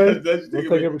take a break. Let's take a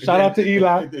break. Shout out to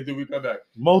Eli. Then we come back.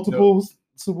 Multiple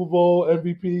Super Bowl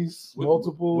MVPs.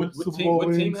 Multiple Super Bowl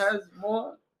wins. What team has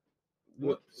more?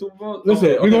 What Super Bowl?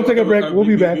 Listen, we're gonna take a break. We'll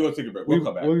be back. We'll take a break. We'll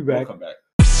come back. We'll be back. We'll come back.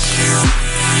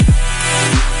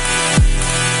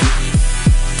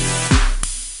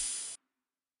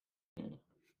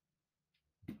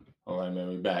 All right, man.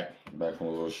 We're back from a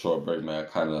little short break, man.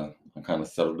 I kind of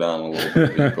settled down a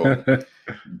little bit.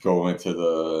 Go into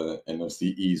the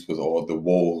NFC East with all the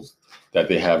woes that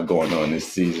they have going on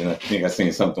this season. I think I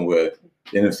seen something where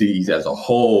the NFC East as a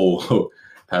whole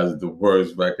has the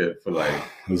worst record for like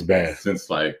it's bad since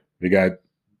like they got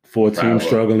 4 teams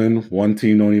struggling. 1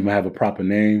 team don't even have a proper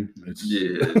name.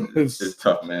 It's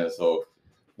tough, man. So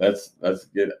let's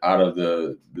get out of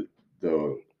the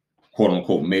quote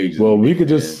unquote majors. Well, we could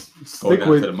just stick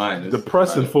with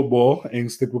depressing football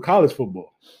and stick with college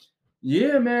football.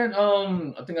 Yeah, man.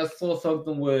 I think I saw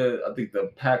something with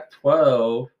the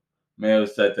Pac-12 man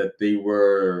said that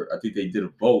I think they did a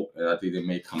vote, and I think they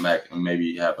may come back and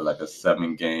maybe have like a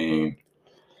 7-game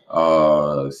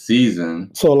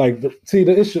season. So like the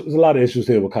issue, there's a lot of issues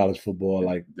here with college football.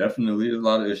 Like definitely there's a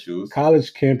lot of issues.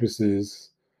 College campuses,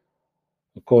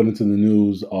 according to the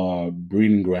news, are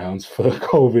breeding grounds for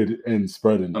COVID and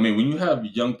spreading. I mean, when you have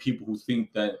young people who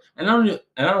think that, and I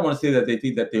don't want to say that they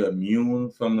think that they're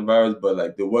immune from the virus, but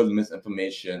like there was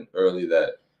misinformation early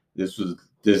that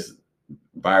this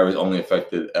virus only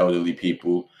affected elderly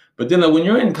people. But then like when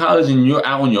you're in college and you're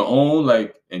out on your own,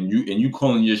 like and you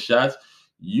calling your shots,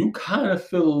 you kind of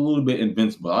feel a little bit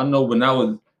invincible. I know when I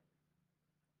was.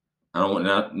 I don't want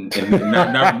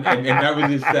not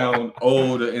really sound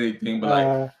old or anything, but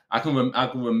like I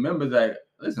can remember that.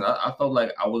 Listen, I felt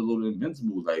like I was a little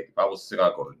invincible. Like if I was sick,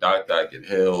 I'd go to the doctor, I'd get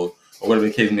healed, or whatever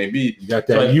the case may be. You got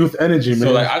that youth energy, man.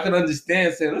 So like I can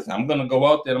understand saying, listen, I'm gonna go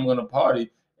out there, I'm gonna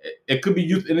party. It could be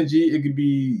youth energy, it could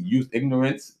be youth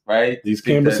ignorance, right? These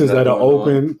campuses that are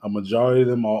open, a majority of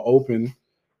them are open,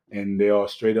 and they are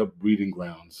straight up breeding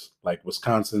grounds. Like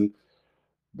Wisconsin,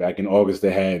 back in August,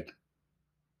 they had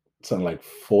something like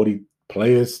 40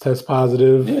 players test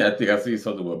positive. Yeah, I think I see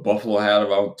something where Buffalo had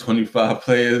around 25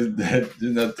 players that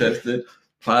did not tested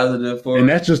positive for. And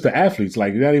that's just the athletes.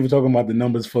 Like you're not even talking about the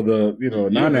numbers for the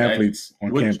non-athletes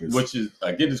on campus. Which is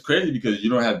again, it's crazy because you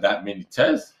don't have that many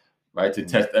tests, right? To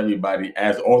test everybody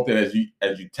as often as you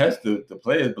test the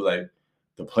players, but like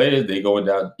the players, they going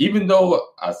down. Even though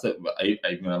I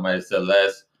might have said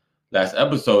last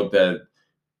episode that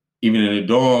even in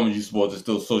the dorms you're supposed to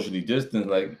still socially distance.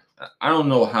 Like I don't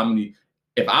know how many.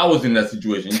 If I was in that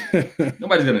situation,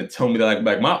 nobody's gonna tell me that.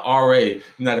 Like my RA is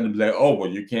not gonna be like, "Oh, well,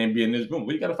 you can't be in this room.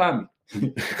 Well, you gotta find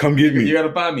me. Come get me. You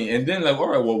gotta find me." And then like, all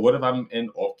right, well, what if I'm in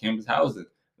off-campus housing?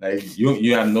 Like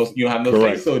you have no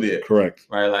say so there. Correct.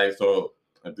 Right. Like so,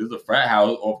 if there's a frat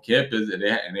house off campus and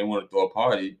they want to throw a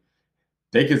party,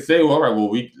 they can say, well, all right,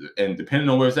 well, and depending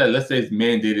on where it's at, let's say it's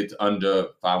mandated to under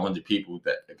 500 people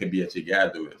that could be at your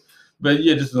gathering. But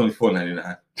yeah, this is only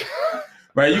 $4.99.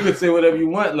 Right, you could say whatever you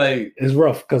want. Like it's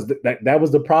rough because that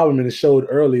was the problem, and it showed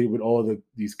early with all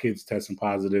these kids testing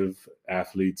positive,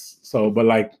 athletes. So, but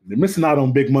like they're missing out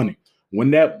on big money.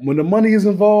 When the money is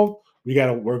involved, we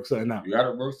gotta work something out. You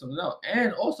gotta work something out,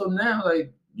 and also now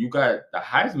like you got the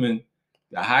Heisman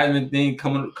thing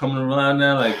coming around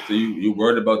now. Like so, you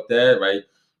worried about that, right?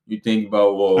 You think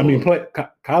about well, I mean,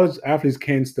 college athletes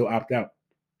can still opt out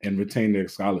and retain their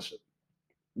scholarship.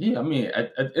 Yeah, I mean,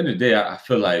 at the end of the day, I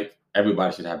feel like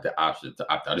everybody should have the option to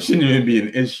opt out. It shouldn't even be an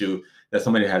issue that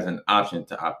somebody has an option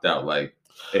to opt out. Like,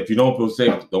 if you don't feel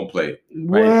safe, don't play.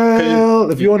 Right?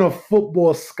 Well, if you're on a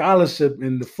football scholarship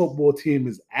and the football team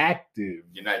is active,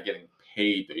 you're not getting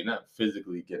paid, or you're not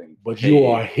physically getting but paid. You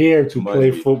are here to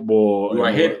play football. You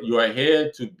are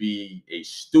here to be a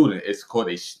student. It's called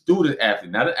a student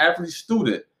athlete, not an athlete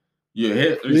student. You're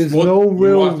here. There's no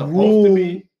real rule. To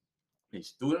be a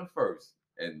student first,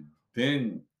 and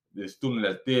then the student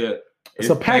that's there. It's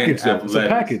a package. It's a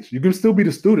package. You can still be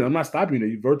the student. I'm not stopping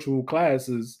you. Virtual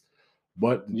classes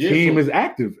but the Yeah, team so- is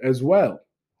active as well.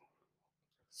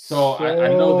 So I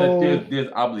know that there's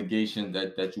obligation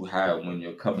that you have when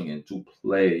you're coming in to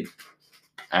play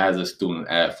as a student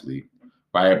athlete,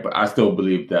 right? But I still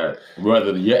believe that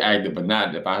whether you're active or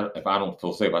not, if I don't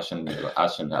feel safe, I shouldn't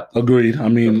have to. Agreed. I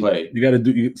mean, play. you got to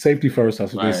do safety first.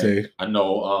 That's what Right? they say. I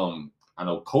know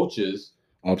coaches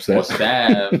Upset. or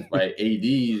staff, right?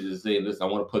 ADs is saying, listen,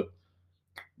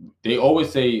 they always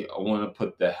say, I want to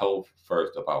put the health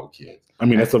first of our kids. I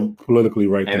mean, that's a politically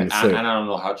right thing to say. And I don't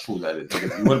know how true that is. Like,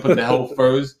 if you want to put the health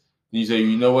first, then you say,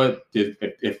 you know what?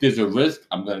 If there's a risk,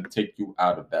 I'm going to take you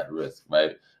out of that risk,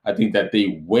 right? I think that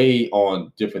they weigh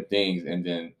on different things. And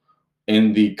then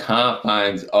in the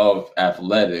confines of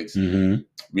athletics,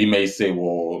 we may say,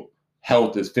 well,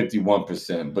 health is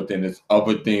 51%, but then there's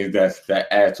other things that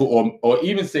add to, or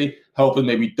even say health is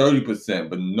maybe 30%,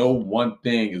 but no one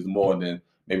thing is more than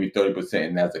maybe 30%.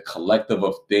 And as a collective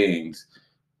of things,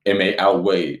 it may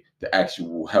outweigh the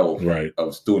actual health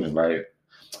of students, right?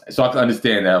 So I can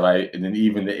understand that, right? And then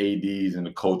even the ADs and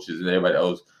the coaches and everybody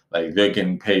else, like they're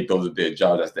getting paid, those are their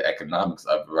jobs, that's the economics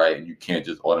of it, right? And you can't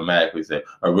just automatically say,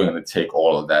 oh, we're going to take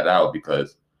all of that out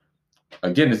because,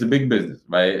 again, it's a big business,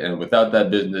 right? And without that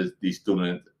business, these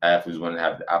student athletes wouldn't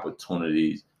have the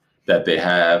opportunities that they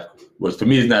have, which for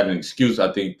me is not an excuse.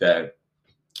 I think that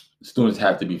students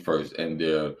have to be first, and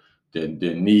their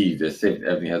needs, their safety,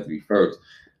 everything has to be first.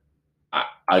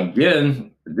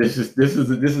 Again, this is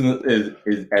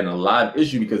an alive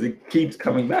issue because it keeps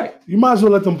coming back. You might as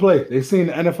well let them play. They've seen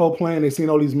the NFL playing. They've seen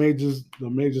all these the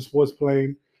major sports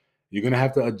playing. You're gonna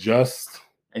have to adjust.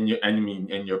 And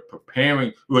you're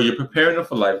preparing. Well, you're preparing them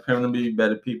for life, preparing them to be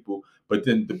better people. But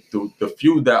then the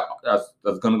few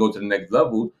that's gonna go to the next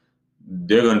level,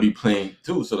 they're gonna be playing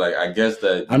too. So like, I guess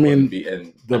that be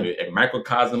in a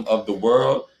microcosm of the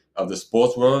world, of the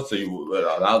sports world. So you would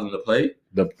allow them to play.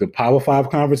 The Power 5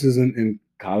 conferences in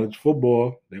college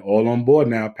football, they're all on board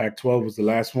now. Pac-12 was the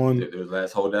last one. The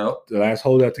last holdout. The last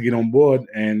holdout to get on board,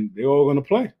 and they're all going to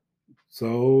play.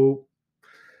 So,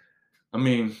 I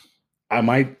mean, I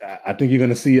think you're going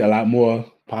to see a lot more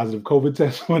positive COVID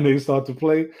tests when they start to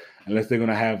play, unless they're going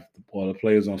to have all the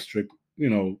players on strict,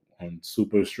 on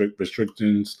super strict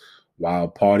restrictions while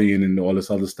partying and all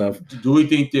this other stuff. Do we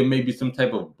think there may be some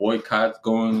type of boycotts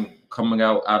coming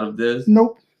out of this?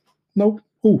 Nope.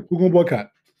 Who's going to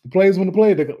boycott? The players want to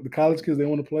play. The college kids, they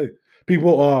want to play.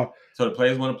 People are. So the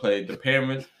players want to play. The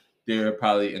parents, they're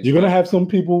probably. You're going to have some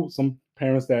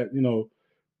parents that,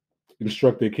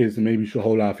 instruct their kids to maybe you should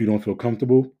hold out if you don't feel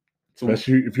comfortable,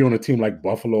 especially if you're on a team like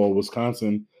Buffalo or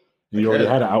Wisconsin and you already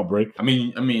had an outbreak. I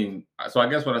mean, so I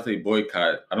guess when I say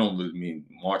boycott, I don't really mean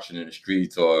marching in the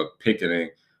streets or picketing,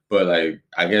 but like,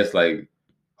 I guess like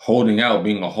holding out,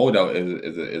 being a holdout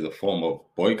is a form of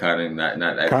boycotting, not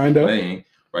actually playing,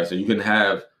 right? So you can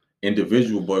have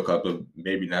individual boycott, but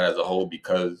maybe not as a whole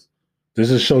because this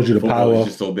just shows you the power. Is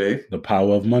just so big. The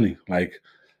power of money. Like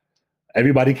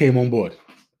everybody came on board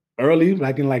early,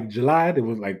 like in July. They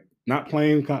was like not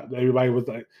playing. Everybody was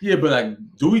like, yeah, but like,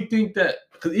 do we think that?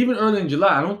 Because even early in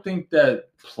July, I don't think that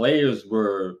players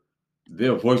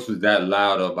their voice was that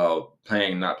loud about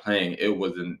playing, not playing. It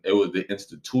was the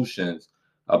institutions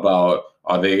about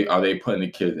are they putting the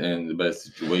kids in the best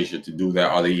situation to do that?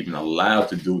 Are they even allowed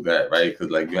to do that? Right? Because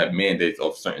like you had mandates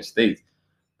of certain states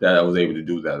that I was able to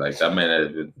do that. Like that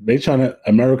man,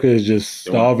 America is just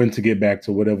starving to get back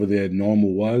to whatever their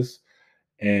normal was.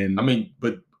 And I mean,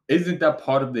 but isn't that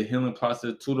part of the healing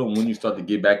process too, though, when you start to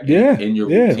get back in your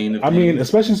routine? I mean,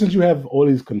 especially since you have all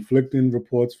these conflicting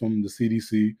reports from the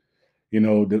CDC.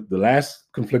 The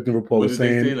last conflicting report was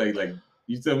saying like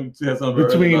you said something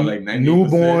between about like 90%.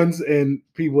 Newborns and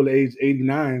people age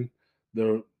 89,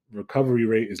 the recovery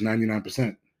rate is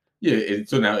 99%. Yeah.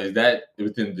 So now is that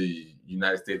within the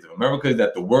United States of America? Is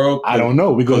that the world? I don't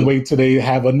know. We're gonna wait till they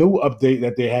have a new update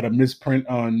that they had a misprint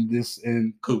on this,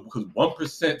 and because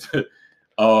 1%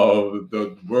 of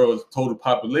the world's total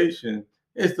population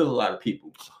is still a lot of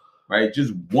people, right?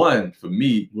 Just one for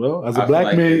me. Well, as a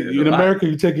black man in America,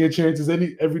 you take your chances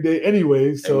every day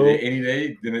anyway. So any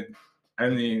day,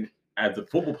 as a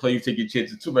football player, you take your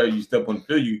chances too, right? You step on the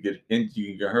field, you get injured,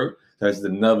 you get hurt. That's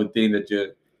another thing that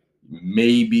you're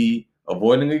maybe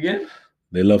avoiding again.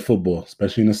 They love football,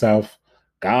 especially in the South.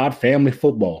 God, family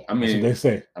football. I mean, that's what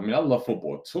they say. I mean, I love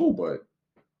football too, but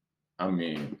I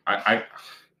mean,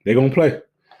 they're gonna play.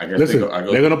 I guess they're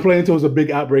gonna play until it's a big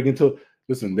outbreak.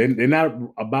 They're not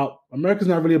about America's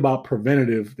not really about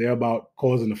preventative. They're about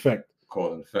cause and effect.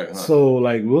 Cause and effect. Huh? So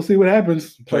like we'll see what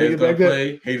happens. Players gonna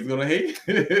play. Haters gonna hate.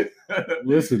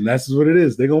 Listen, that's what it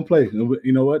is. They're gonna play.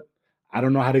 You know what? I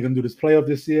don't know how they're gonna do this playoff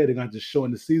this year. They're gonna just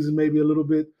shorten the season maybe a little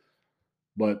bit.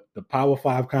 but the Power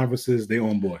 5 conferences, they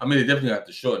on board. I mean, they definitely have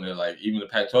to shorten it. Like, even the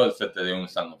Pac-12 said that they only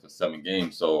signed up for 7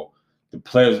 games, so the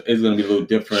players is going to be a little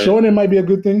different. Shortening might be a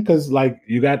good thing because, like,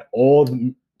 you got all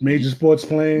the major sports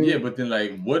playing. Yeah, but then,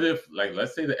 like, what if, like,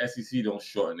 let's say the SEC don't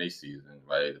shorten their season,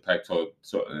 right? The Pac-12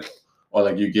 shorten it. Or,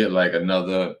 like, you get, like,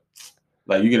 another,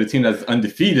 like, you get a team that's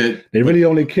undefeated. They really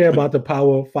only care about the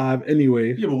Power 5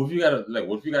 anyway. Yeah, but what if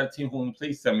you got a team who only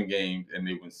plays 7 games and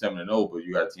they win 7-0, but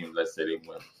you got a team, let's say they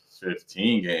win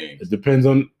 15 games. It depends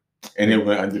on. And they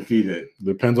went undefeated.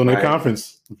 Depends on their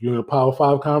conference. If you're in a Power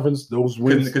 5 conference, those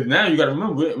wins. Because now you got to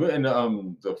remember, we're in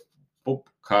the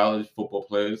college football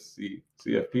players,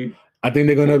 CFP. I think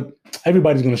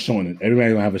everybody's going to shorten it.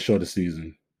 Everybody's going to have a shorter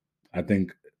season. I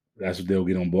think that's what they'll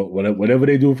get on board. Whatever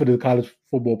they do for the college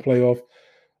football playoff,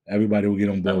 everybody will get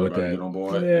on board with that. Get on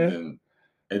board. Yeah.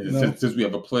 Since we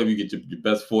have a play, we get your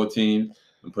best 4 teams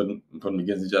and put them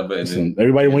against each other. Listen,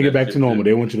 everybody want to get back to normal.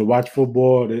 They want you to watch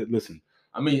football. Listen.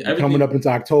 I mean, coming up into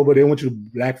October, they want you to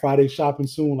Black Friday shopping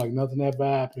soon, like nothing ever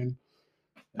happened.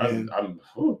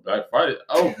 Black Friday.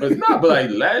 Oh, but but like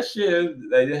last year,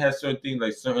 like, they had certain things,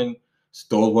 like certain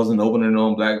stores wasn't opening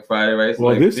on Black Friday, right? So,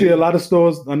 well, like, this year, a lot of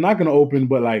stores are not going to open,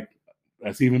 but like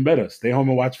that's even better. Stay home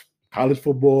and watch college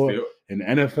football and the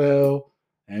NFL,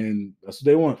 and that's what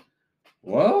they want.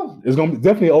 Well, it's gonna be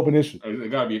definitely an open issue. It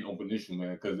gotta be an open issue,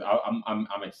 man. Because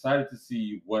I'm excited to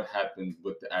see what happens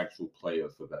with the actual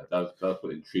players for that. That's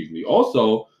what intrigues me.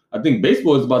 Also, I think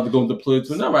baseball is about to go into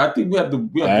playoffs now. Right? I think we have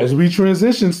we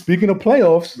transition. Speaking of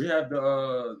playoffs, we have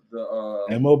the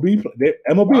MLB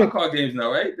wild card games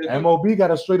now, right? MLB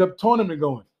got a straight up tournament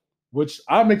going, which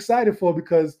I'm excited for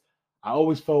because I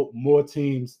always felt more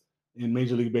teams in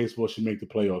Major League Baseball should make the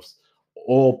playoffs.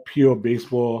 All pure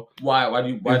baseball. Why do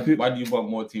you want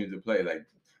more teams to play? Like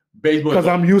baseball? Because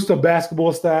I'm used to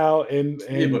basketball style and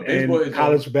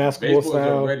college basketball style. Baseball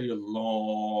is already a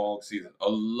long season.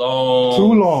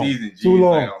 Season. Too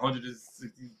long. Like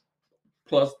 160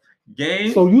 plus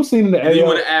games. So you seen in the AL. You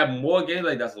want to add more games?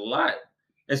 Like that's a lot.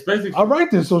 Especially. All right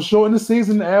then. So shorten the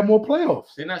season and add more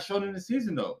playoffs. They're not shortening the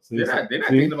season though. They're not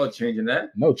thinking about changing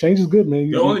that. No, change is good, man.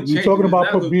 You're talking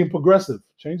about being progressive.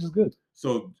 Change is good.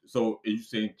 So are you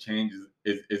saying change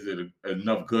is it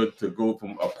enough good to go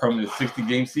from a permanent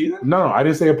 60-game season? No, I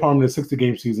didn't say a permanent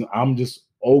 60-game season. I'm just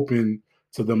open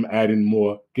to them adding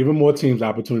more, giving more teams the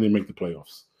opportunity to make the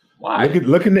playoffs. Why?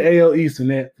 Look in the AL East in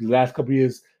the last couple of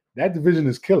years. That division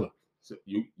is killer. So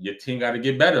your team got to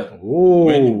get better.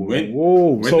 Win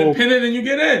the pennant and you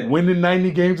get in. Winning 90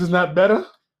 games is not better?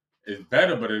 It's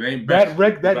better, but it ain't better.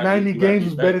 That 90 games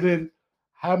was better than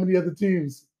how many other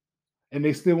teams? And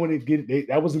they still want to get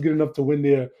that wasn't good enough to win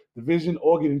their division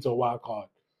or get into a wild card.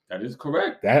 That is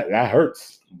correct. That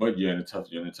hurts. But you're in a tough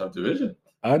division.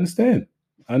 I understand.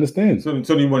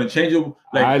 So you want to change it?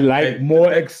 I like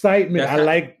more excitement.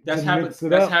 That's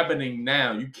happening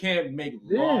now. You can't make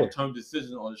long-term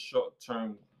decisions on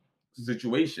short-term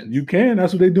situations. You can.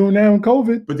 That's what they're doing now in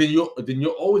COVID. But then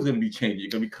you're always going to be changing. You're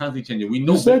going to be constantly changing. We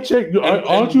know.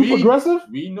 Aren't you progressive?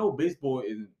 We know baseball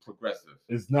isn't progressive.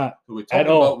 It's not. So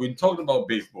we're talking about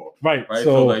baseball, right?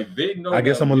 So like they know. I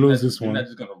guess I'm gonna lose this one. We're not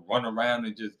just gonna run around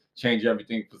and just change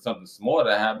everything for something small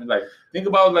to happen. Like think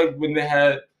about like when they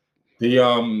had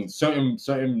the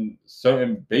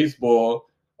certain baseball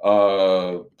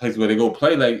place where they go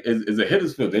play. Like is a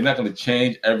hitter's field. They're not gonna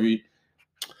change every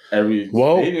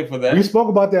stadium for that. We spoke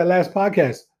about that last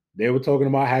podcast. They were talking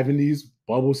about having these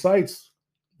bubble sites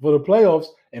for the playoffs,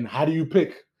 and how do you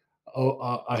pick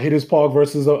a hitter's park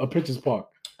versus a pitcher's park?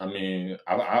 I mean,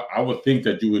 I would think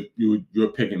that you're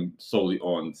picking solely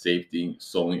on safety,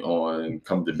 solely on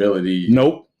comfortability.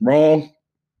 Nope, wrong.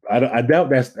 I doubt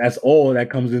that's all that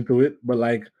comes into it. But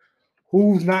like,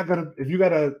 who's not gonna? If you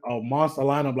got a monster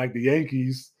lineup like the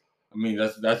Yankees, I mean,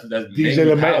 that's DJ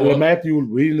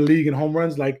LeMahieu leading the league in home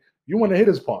runs. Like, you want a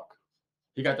hitter's park.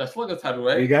 He got that slugger title,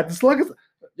 right? He got the sluggers.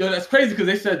 Yo, that's crazy because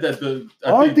they said that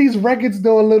these records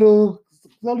though a little?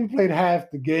 Only played half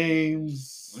the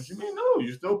games. What you mean? No,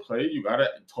 you still play. You gotta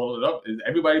total it up.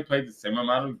 Everybody played the same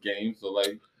amount of games, so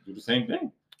like do the same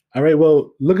thing. All right.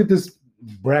 Well, look at this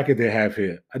bracket they have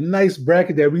here. A nice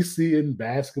bracket that we see in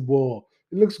basketball.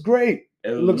 It looks great.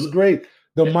 It looks great.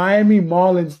 The Miami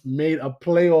Marlins made a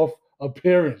playoff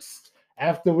appearance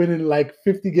after winning like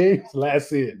 50 games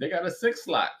last year. They got a 6th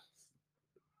slot.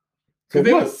 So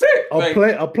they were sick. A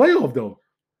playoff though.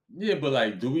 Yeah, but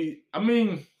like, do we? I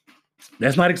mean.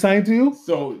 That's not exciting to you?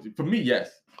 So for me,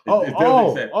 yes. But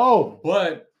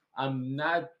I'm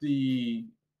not the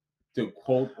the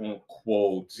quote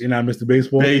unquote You're not Mr.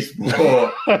 Baseball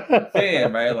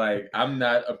fan, right? Like I'm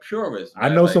not a purist.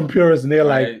 Right? I know like, some purists, and they're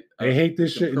right? like they hate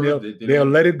this shit, and purists, they'll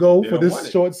let it go for don't this want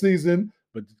it. short season,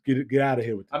 but get out of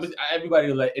here with this. I mean, everybody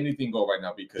will let anything go right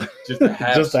now because just to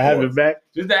have just to have it back,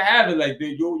 just to have it, like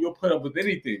you'll put up with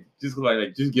anything. Just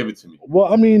like just give it to me.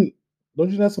 Well, I mean, don't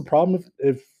you think that's a problem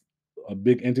if a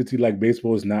big entity like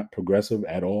baseball is not progressive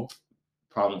at all?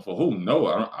 Problem for whom? No,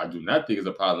 I do not think it's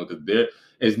a problem because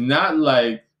it's not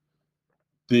like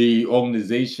the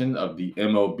organization of the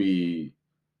MLB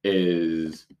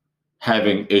is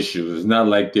having issues. It's not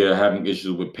like they're having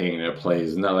issues with paying their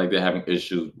players. It's not like they're having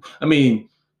issues. I mean,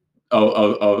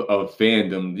 of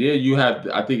fandom. Yeah, you have.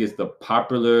 I think it's the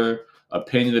popular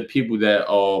opinion of people that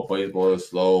baseball is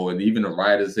slow, and even the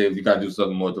writers say you got to do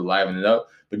something more to liven it up.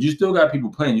 But you still got people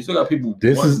playing. You still got people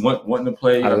wanting to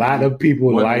play. A lot of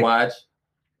people like to watch.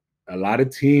 A lot of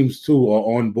teams too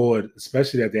are on board,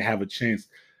 especially that they have a chance.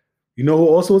 You know who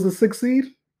also is a 6th seed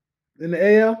in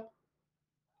the AL?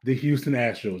 The Houston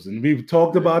Astros, and we've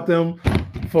talked about them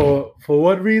for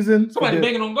what reason? Somebody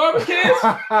banging on garbage cans.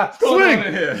 Swing!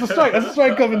 That's a strike. That's a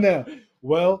strike coming down.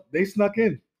 Well, they snuck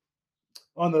in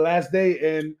on the last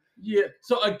day, and yeah.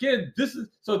 So again, this is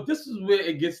where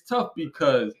it gets tough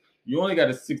because you only got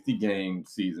a 60-game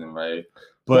season, right?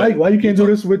 But why you can't do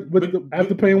this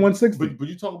after playing 160? But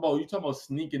you talk about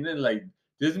sneaking in. Like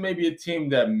this may be a team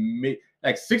that may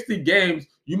like 60 games.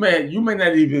 You may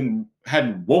not even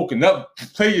hadn't woken up to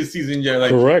play your season yet.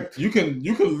 Like correct. You can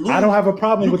lose. I don't have a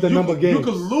problem with the number of games. You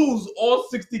can lose all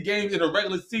 60 games in a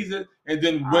regular season and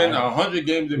then win 100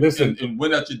 games and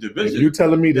win out your division. If you're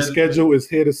telling me the schedule is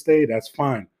here to stay, that's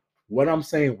fine. What I'm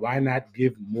saying, why not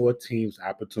give more teams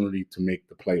opportunity to make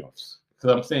the playoffs?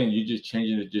 Because I'm saying you're just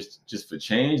changing it just for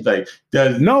change. Like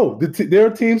there are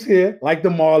teams here like the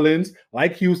Marlins,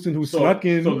 like Houston, who snuck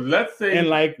in. So let's say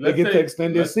and they get to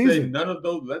extend their season.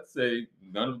 Let's say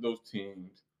none of those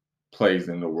teams plays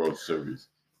in the World Series,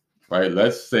 right?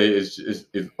 Let's say it's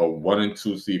a 1 and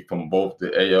 2 seed from both the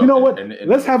AL. You know what?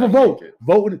 Let's have a vote.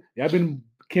 Vote. I've been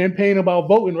campaigning about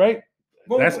voting, right?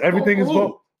 That's everything is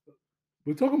vote.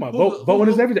 We're talking about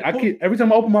voting is everything. Every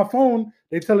time I open my phone,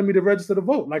 they're telling me to register to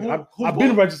vote. Like I've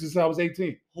been registered since I was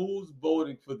 18. Who's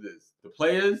voting for this? The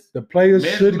players? The players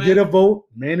should get a vote.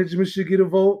 Management should get a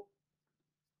vote.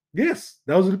 Yes,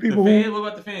 those are the people What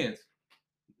about the fans?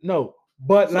 No,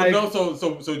 but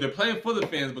so they're playing for the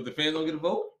fans, but the fans don't get a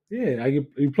vote? Yeah,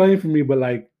 you're playing for me, but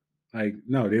like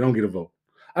no, they don't get a vote.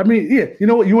 I mean, yeah, you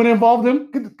know what? You want to involve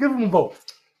them? Give them a vote.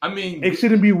 I mean, it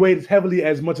shouldn't be weighted heavily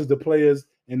as much as the players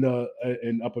in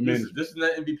upper management. This is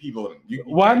not MVP voting.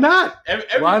 Why not?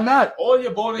 Why not? All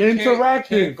your voting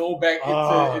can't go back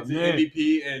into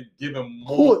MVP and give him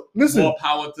more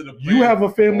power to the players. You have a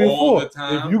family of 4. The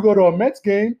time. If you go to a Mets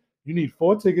game, you need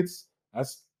 4 tickets.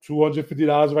 That's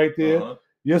 $250 right there. Uh-huh.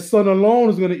 Your son alone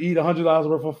is going to eat $100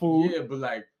 worth of food. Yeah, but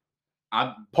like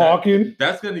parking.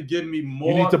 That's going to give me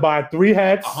more. You need to buy 3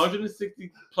 hats.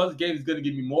 160 plus games is going to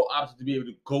give me more options to be able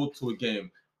to go to a game.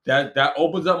 That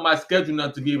opens up my schedule now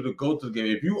to be able to go to the game.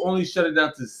 If you only shut it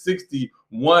down to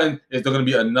 61, is there going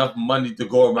to be enough money to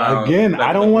go around? Again,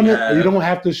 I don't want to. You don't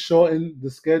have to shorten the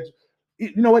schedule.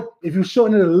 You know what? If you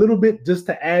shorten it a little bit just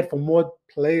to add for more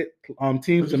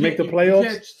teams to make the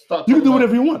playoffs, you can do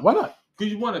whatever you want. Why not?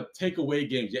 Because you want to take away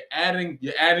games. You're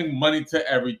adding money to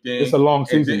everything. It's a long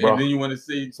season, bro. And then you want to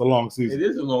say it's a long season. It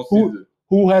is a long season.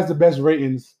 Who has the best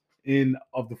ratings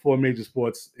of the 4 major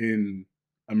sports in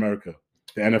America?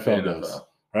 The NFL does,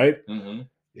 right? Mm-hmm.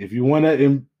 If you want to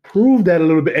improve that a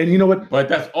little bit, and you know what? But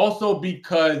that's also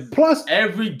because plus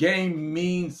every game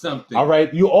means something. All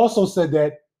right. You also said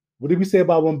that. What did we say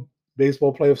about when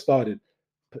baseball playoffs started?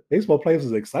 Baseball playoffs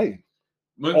is exciting.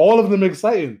 All of them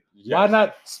exciting. Yes. Why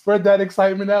not spread that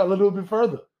excitement out a little bit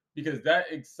further? Because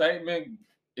that excitement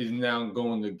is now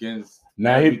going against.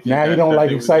 Now he don't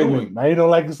like excitement. Now he don't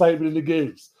like excitement in the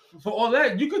games. For all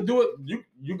that, you could do it.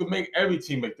 You could make every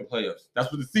team make the playoffs.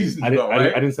 That's what the season's about,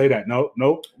 right? I didn't say that. No.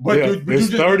 But there's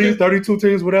 32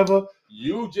 teams, whatever.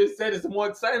 You just said it's more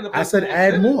exciting. I said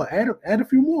add more. Add a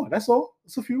few more. That's all.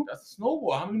 It's a few. That's a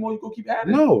snowball. How many more you gonna keep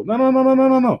adding? No.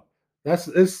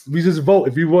 We just vote.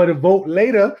 If you want to vote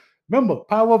later, remember,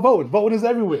 power of voting. Voting is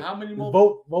everywhere. How many more?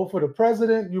 Vote for the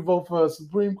president. You vote for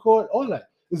Supreme Court. All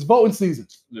that. It's voting season.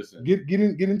 Listen. Get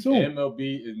into it.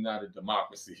 MLB is not a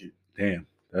democracy. Damn.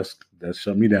 That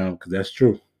shut me down because that's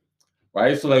true,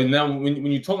 right? So like now, when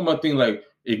you're talking about things like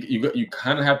you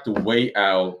kind of have to weigh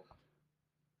out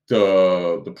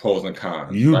the pros and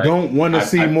cons. You don't want to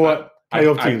see more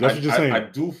playoff teams. That's what you're saying. I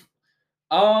do.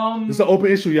 It's an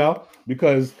open issue, y'all,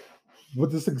 because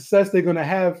with the success they're gonna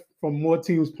have from more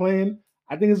teams playing,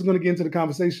 I think it's going to get into the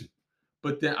conversation.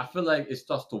 But then I feel like it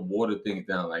starts to water things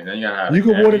down. Like now you gotta have You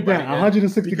can water it down. everybody in.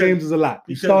 160 games is a lot.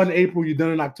 You start in April, you're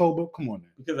done in October. Come on, man.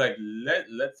 Because like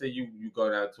let's say you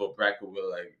go down to a bracket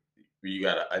where you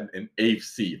got an 8th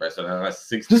seed, right? So now that's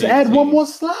 16. Just add teams. one more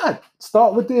slot.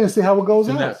 Start with there and see how it goes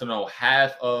out. So now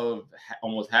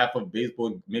almost half of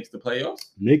baseball makes the playoffs.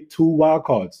 Make 2 wild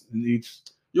cards in each.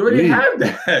 You already league. have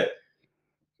that.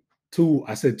 2.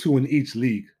 I said 2 in each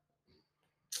league.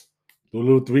 Do a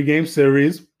little 3-game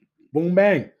series. Boom,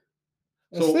 bang.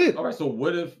 That's it. All right. So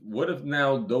what if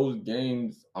now those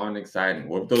games aren't exciting?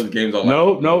 What if those games are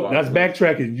no? That's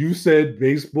backtracking. You said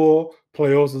baseball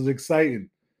playoffs is exciting.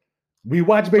 We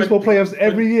watch baseball playoffs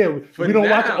every year. We don't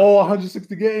watch all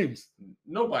 160 games.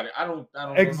 Nobody. I don't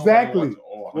exactly.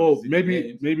 Well,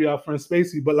 maybe our friend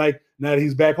Spacey, but like now that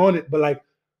he's back on it, but like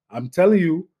I'm telling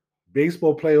you,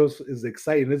 baseball playoffs is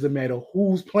exciting. It doesn't matter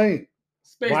who's playing.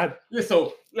 Space. Yeah,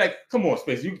 so like, come on,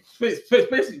 Space. Space.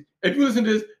 If you listen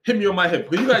to this, hit me on my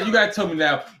hip. Because you got to tell me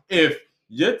now if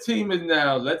your team is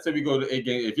now. Let's say we go to 8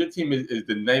 games. If your team is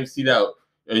the 9th seed out,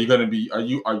 are you gonna be? Are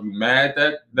you mad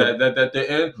that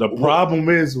they're in? The problem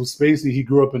is with Spacey. He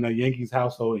grew up in a Yankees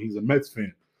household. He's a Mets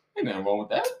fan. Ain't nothing wrong with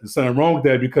that. There's something wrong with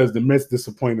that because the Mets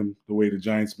disappoint him the way the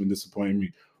Giants been disappointing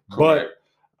me. Correct.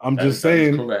 But I'm just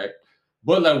saying. Correct.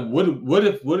 But like, what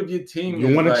if your team?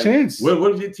 You want a chance?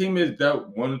 What if your team is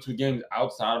that 1 or 2 games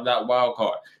outside of that wild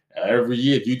card every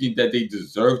year? Do you think that they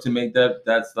deserve to make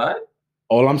that slide?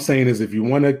 All I'm saying is, if you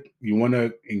want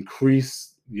to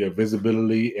increase your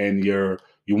visibility and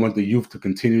you want the youth to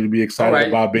continue to be excited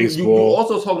about baseball. You're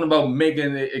also talking about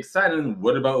making it exciting.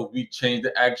 What about if we change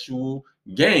the actual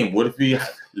game? What if we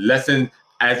lessen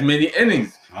as many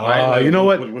innings? Right? Like, you know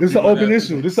what? This is an open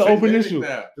issue. This is an open issue.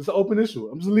 This is an open issue.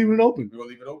 I'm just leaving it open. We're gonna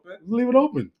leave it open? Leave it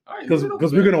open.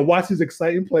 Because we're gonna watch these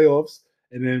exciting playoffs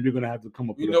and then we're gonna have to come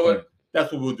up with you know what?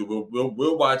 That's what we'll do.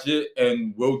 We'll watch it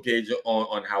and we'll gauge it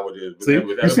on how it is.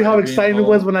 You see how exciting it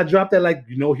was when I dropped that, like,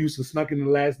 Houston snuck in the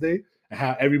last day and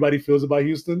how everybody feels about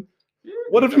Houston? Yeah,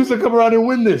 what if Houston come around and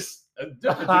win this?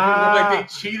 Like they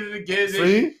cheated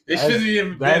again. They shouldn't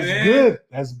even been in. Good.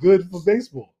 That's good for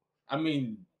baseball. I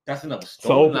mean, that's another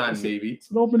storyline, maybe. It's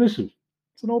an open issue.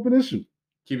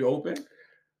 Keep it open?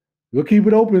 We'll keep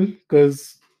it open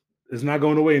because it's not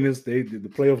going away in this day. The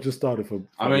playoff just started for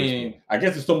I mean, baseball. I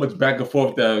guess there's so much back and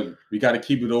forth that we got to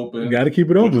keep it open. We got to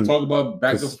keep it open. We'll talk about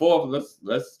back and forth.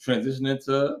 Let's transition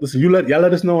into. Listen, y'all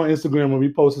let us know on Instagram when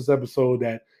we post this episode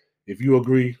that if you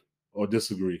agree or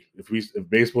disagree, if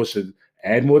baseball should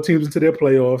add more teams into their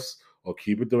playoffs or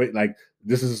keep it the way. Like,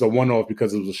 this is a one-off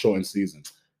because it was a shortened season.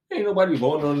 Ain't nobody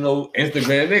voting on no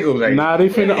Instagram. They go like, nah, they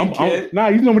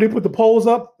finna. You know when they put the polls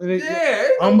up.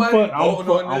 I'm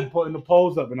putting the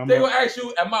polls up, and they gonna ask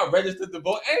you, "Am I registered to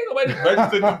vote?" Ain't nobody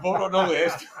registered to vote on no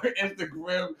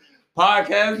Instagram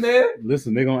podcast, man.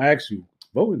 Listen, they gonna ask you,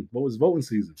 voting. What was voting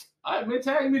season? All right, man,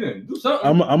 tag me then. Do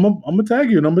something. I'm gonna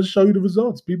tag you, and I'm gonna show you the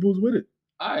results. People's with it.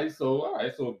 All right,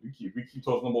 so we keep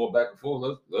talking more back and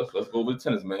forth. Let's go with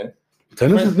tennis, man.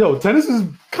 Tennis has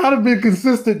kind of been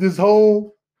consistent this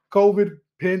whole COVID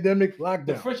pandemic lockdown.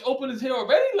 The French Open is here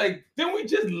already? Like, didn't we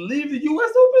just leave the US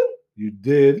Open? You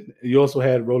did. You also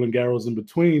had Roland Garros in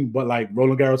between, but like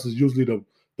Roland Garros is usually the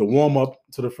warm-up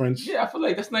to the French. Yeah, I feel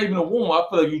like that's not even a warm-up.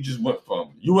 I feel like you just went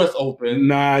from US Open.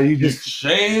 Nah, you just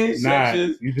changed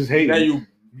sections. You just hate it.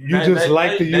 You just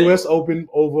like the US Open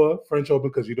over French Open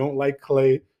because you don't like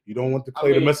clay. You don't want the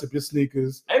clay to mess up your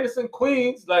sneakers. And it's in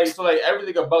Queens. So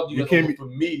everything about the US Open for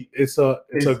me. It's a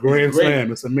grand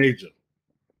slam. It's a major.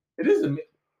 It is a.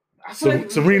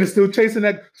 Serena's still chasing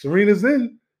that. Serena's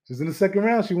in. She's in the second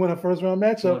round. She won her first round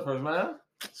matchup. First round.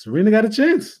 Serena got a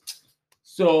chance.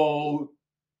 So,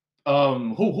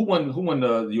 who won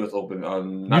the U.S. Open?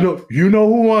 You know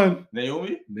who won?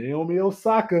 Naomi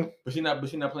Osaka. But she's not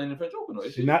playing in the French Open, or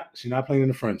is she? She's not playing in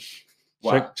the French.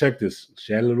 Wow. Check this.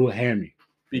 She had a little hammy.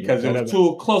 Because it was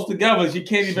too close together. She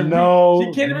can't even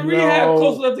rehab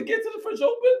close enough to get to the French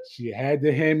Open. She had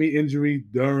the hammy injury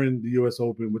during the U.S.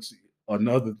 Open, which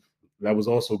that was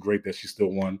also great that she still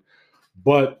won.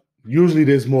 But usually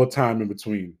there's more time in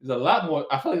between. There's a lot more.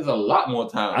 I feel like there's a lot more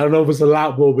time. I don't know if it's a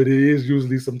lot more, but it is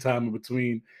usually some time in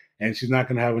between. And she's not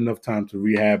going to have enough time to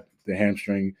rehab the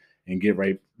hamstring and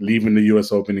leaving the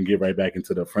U.S. Open and get right back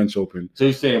into the French Open. So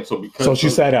you're saying she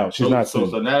sat out. She's not. So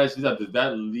now that she's out, does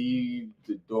that leave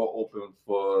the door open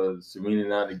for Serena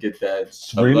now to get that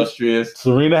illustrious?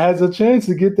 Serena has a chance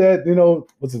to get that.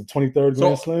 What's it, 23rd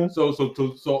Grand Slam?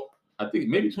 So I think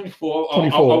maybe 24.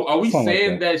 24. Are we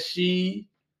saying that she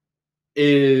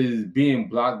is being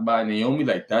blocked by Naomi?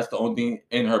 Like that's the only thing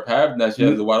in her path that she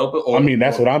has a wide open?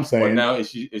 That's what I'm saying. Or now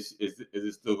is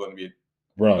it still going to be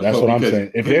Bro, that's So what I'm because-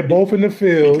 saying. If they're both in the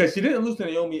field, Because she didn't lose to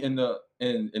Naomi in the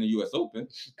U.S. Open.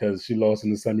 because she lost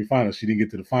in the semifinals, she didn't get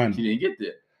to the final. She didn't get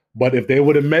there. But if they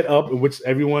would have met up, which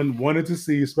everyone wanted to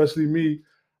see, especially me,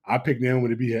 I picked Naomi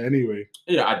to be here anyway.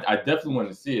 Yeah, I definitely want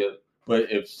to see it. But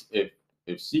if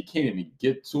she can't even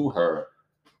get to her,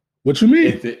 What you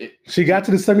mean? it, She got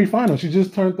to the semifinal. She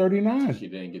just turned 39. she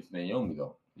didn't get to Naomi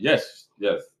though. Yes,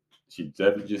 she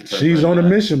definitely just. Turned She's on a 39,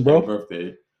 mission, her bro.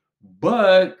 birthday,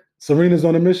 but Serena's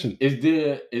on a mission. is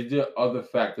there other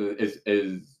factors?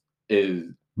 Is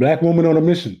Black woman on a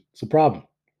mission. It's a problem.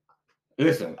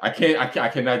 listen? I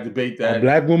cannot debate that. A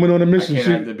black woman on a I mission.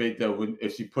 cannot debate that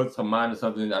if she puts her mind to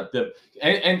something.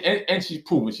 And she's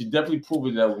proven. She definitely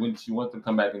proven that when she wants to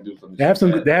come back and do something. They have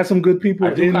some good people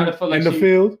I do in kinda feel like the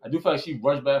field. I do feel like she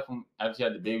rushed back from after she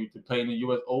had the baby to play in the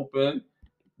U.S. Open,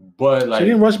 but like She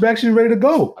didn't rush back. She was ready to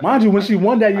go. Mind you, when she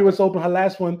won that I- U.S. Open, her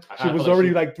last one, I she kinda was feel like already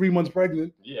she- like 3 months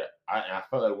pregnant. yeah, I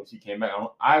felt like when she came back,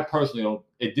 I personally don't.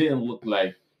 It didn't look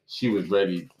like she was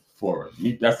ready for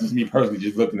it. That's just me personally,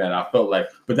 just looking at it. I felt like,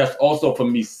 but that's also for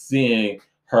me seeing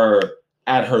her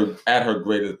at her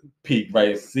greatest peak,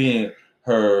 right? Seeing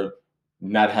her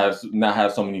not have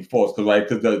so many faults,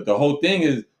 because the whole thing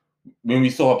is when we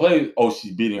saw her play,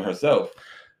 she's beating herself,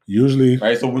 Usually,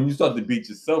 right? So when you start to beat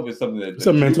yourself, it's something that it's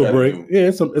a you mental gotta break. do,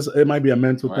 Yeah, it might be a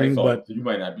mental right? thing, So but you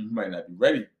might not be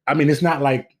ready. I mean, it's not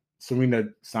like Serena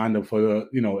signed up for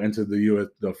entered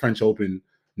the French Open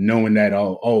knowing that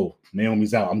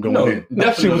Naomi's out. I'm going in.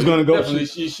 No, she was going to go. Definitely,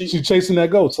 She's chasing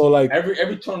that goal. So like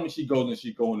every tournament she goes in,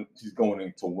 she's going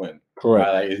in to win. correct.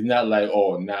 Right? Like, it's not like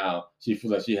now she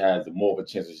feels like she has more of a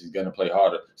chance, that she's gonna play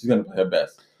harder. She's gonna play her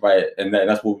best, right? And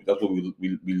that's what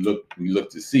we look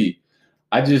to see.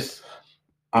 I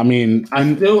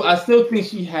still think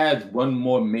she has one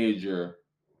more major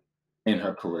in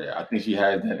her career. I think she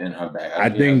has that in her bag. I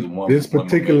think this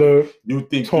particular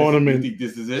tournament, you think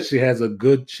this is it? she has a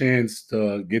good chance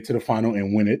to get to the final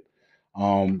and win it.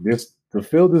 The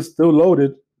field is still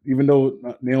loaded, even though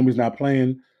Naomi's not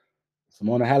playing.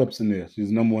 Simona Halep's in there. She's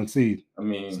the number 1 seed. I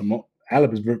mean,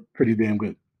 Halep is pretty damn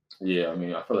good. yeah. I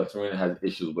mean, I feel like Serena has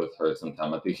issues with her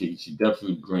sometimes. I think she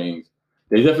definitely brings.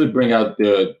 They definitely bring out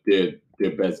their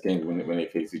best games when they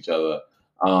face each other.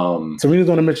 Serena's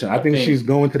on a mission. I think think she's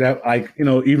going to that,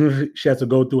 even if she has to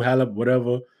go through Halep,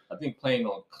 whatever. I think playing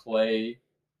on clay.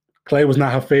 Clay was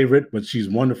not her favorite, but she's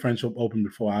won the French Open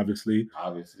before, obviously.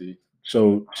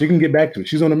 So she can get back to it.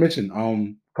 She's on a mission.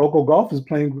 Coco Gauff is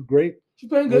playing great. She's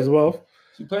playing good as well.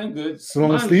 She's playing good.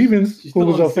 Sloane Stevens, who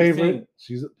was her 16. favorite.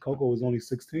 Coco was only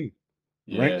 16.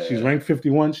 Yeah. She's ranked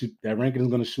 51. That ranking is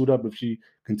going to shoot up if she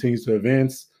continues to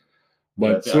advance.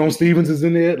 But Yeah, Sloane Stevens is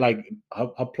in there. Like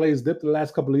her play has dipped the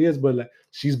last couple of years, but like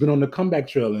she's been on the comeback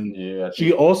trail, and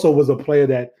she also was a player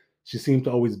that she seemed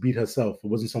to always beat herself. It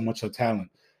wasn't so much her talent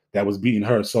that was beating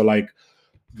her. So like,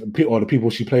 or the people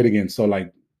she played against. So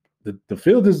like, the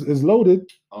field is loaded.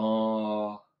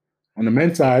 On the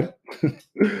men's side,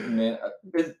 man,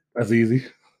 that's easy.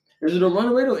 Is it a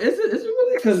runaway though? Is it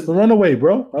really? Because it's a runaway,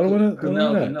 bro. I don't want to.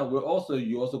 No,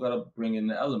 you also got to bring in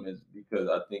the elements, because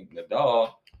I think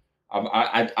Nadal.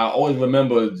 I always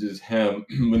remember just him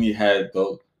when he had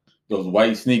those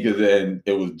white sneakers, and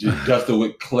it was just dusted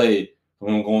with clay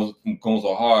from going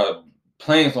so hard,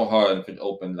 playing so hard in the French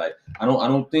Open. Like I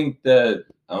don't think that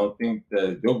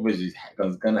Djokovic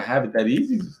is gonna have it that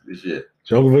easy this year.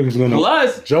 Djokovic is gonna.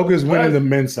 Djokovic's winning the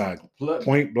men's side.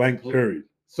 Point blank. Period.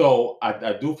 So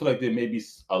I do feel like there may be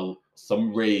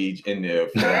some rage in there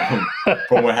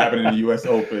from what happened in the U.S.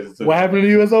 Open. So what happened in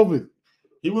the U.S. Open?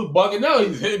 He was bugging out.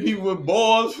 He's hitting people with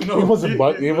balls. He wasn't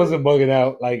bugging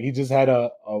out. Like he just had a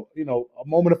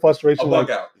moment of frustration. A bug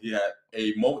out. He had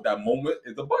a moment. That moment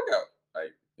is a bug out.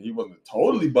 Like he wasn't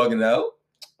totally bugging out.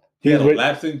 He had a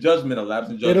lapse in judgment.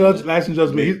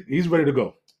 He's ready to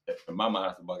go. In my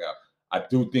mind, it's a bug out. I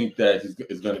do think that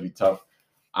it's going to be tough.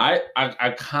 I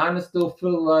kind of still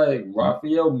feel like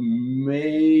Rafael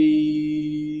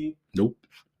may. Nope.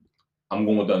 I'm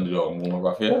going with the underdog. I'm going with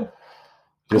Rafael.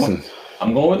 Listen,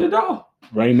 I'm going with the dog.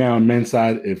 Right now, on men's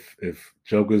side, if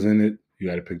Joker's in it, you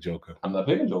got to pick Joker. I'm not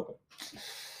picking Joker.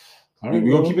 All right,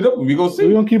 we're gonna keep it open. We're gonna see.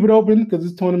 We're gonna keep it open because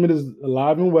this tournament is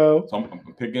alive and well. So I'm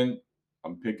picking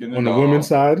on the women's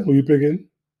side. Who you picking?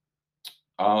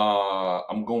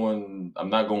 I'm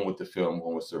not going with the field. I'm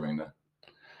going with Serena.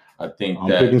 I'm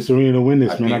picking Serena to win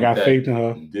this, man. I got faith in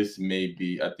her. This may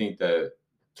be. I think that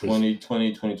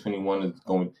 2020, 2021 is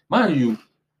going. Mind you,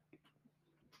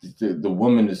 the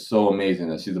woman is so amazing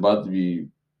that she's about to be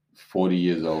 40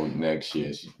 years old next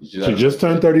year. She just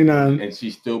turned 39. And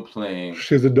she's still playing.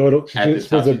 She's a daughter. She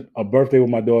has a birthday with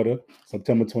my daughter,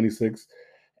 September 26th.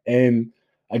 And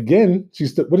again,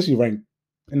 what is she ranked?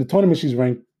 In the tournament, she's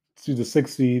ranked, she's the 6th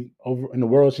seed. Over in the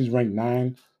world, she's ranked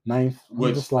 9th.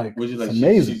 Which just like, which is like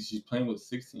amazing. She's playing with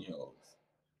 16-year-olds.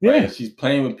 Yeah. Right? She's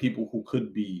playing with people who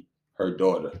could be her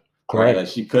daughter. Correct. Right? Like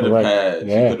she could have had,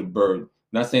 Yeah. she could have birthed,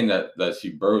 not saying that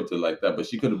she birthed it like that, but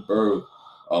she could have birthed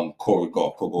Corey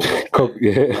Goff,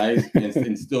 yeah. right?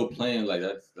 And still playing like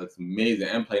that's amazing,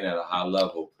 and playing at a high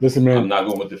level. Listen, man, I'm not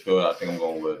going with the field. I think I'm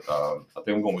going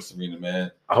with Serena, man.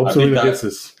 I hope Serena gets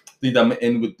this. I think I'm gonna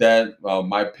end with that.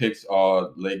 My picks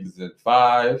are Lakers in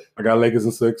 5. I got Lakers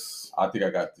in 6. I think I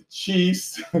got the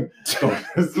Chiefs. Chiefs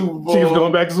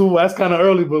going back to Super Bowl. That's kind of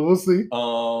early, but we'll see.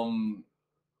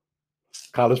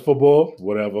 College football,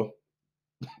 whatever.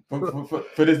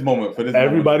 For this moment,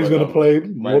 everybody's going to play.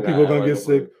 More people are going to get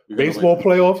sick. Baseball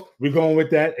playoff, we're going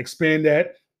with that. Expand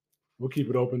that. We'll keep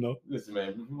it open, though. Listen,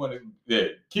 man, we want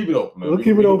to keep it open, man. We'll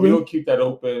keep it open. We'll keep that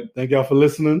open. Thank y'all for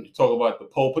listening. Talk about the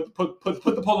poll. Put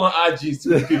the poll on IG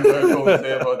so people heard what we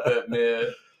say about that, man.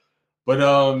 But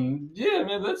yeah,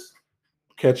 man, let's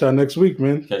catch y'all next week,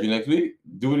 man. Catch you next week.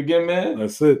 Do it again, man.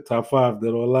 That's it. Top 5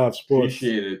 Dead or Alive Sports.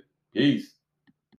 Appreciate it. Peace.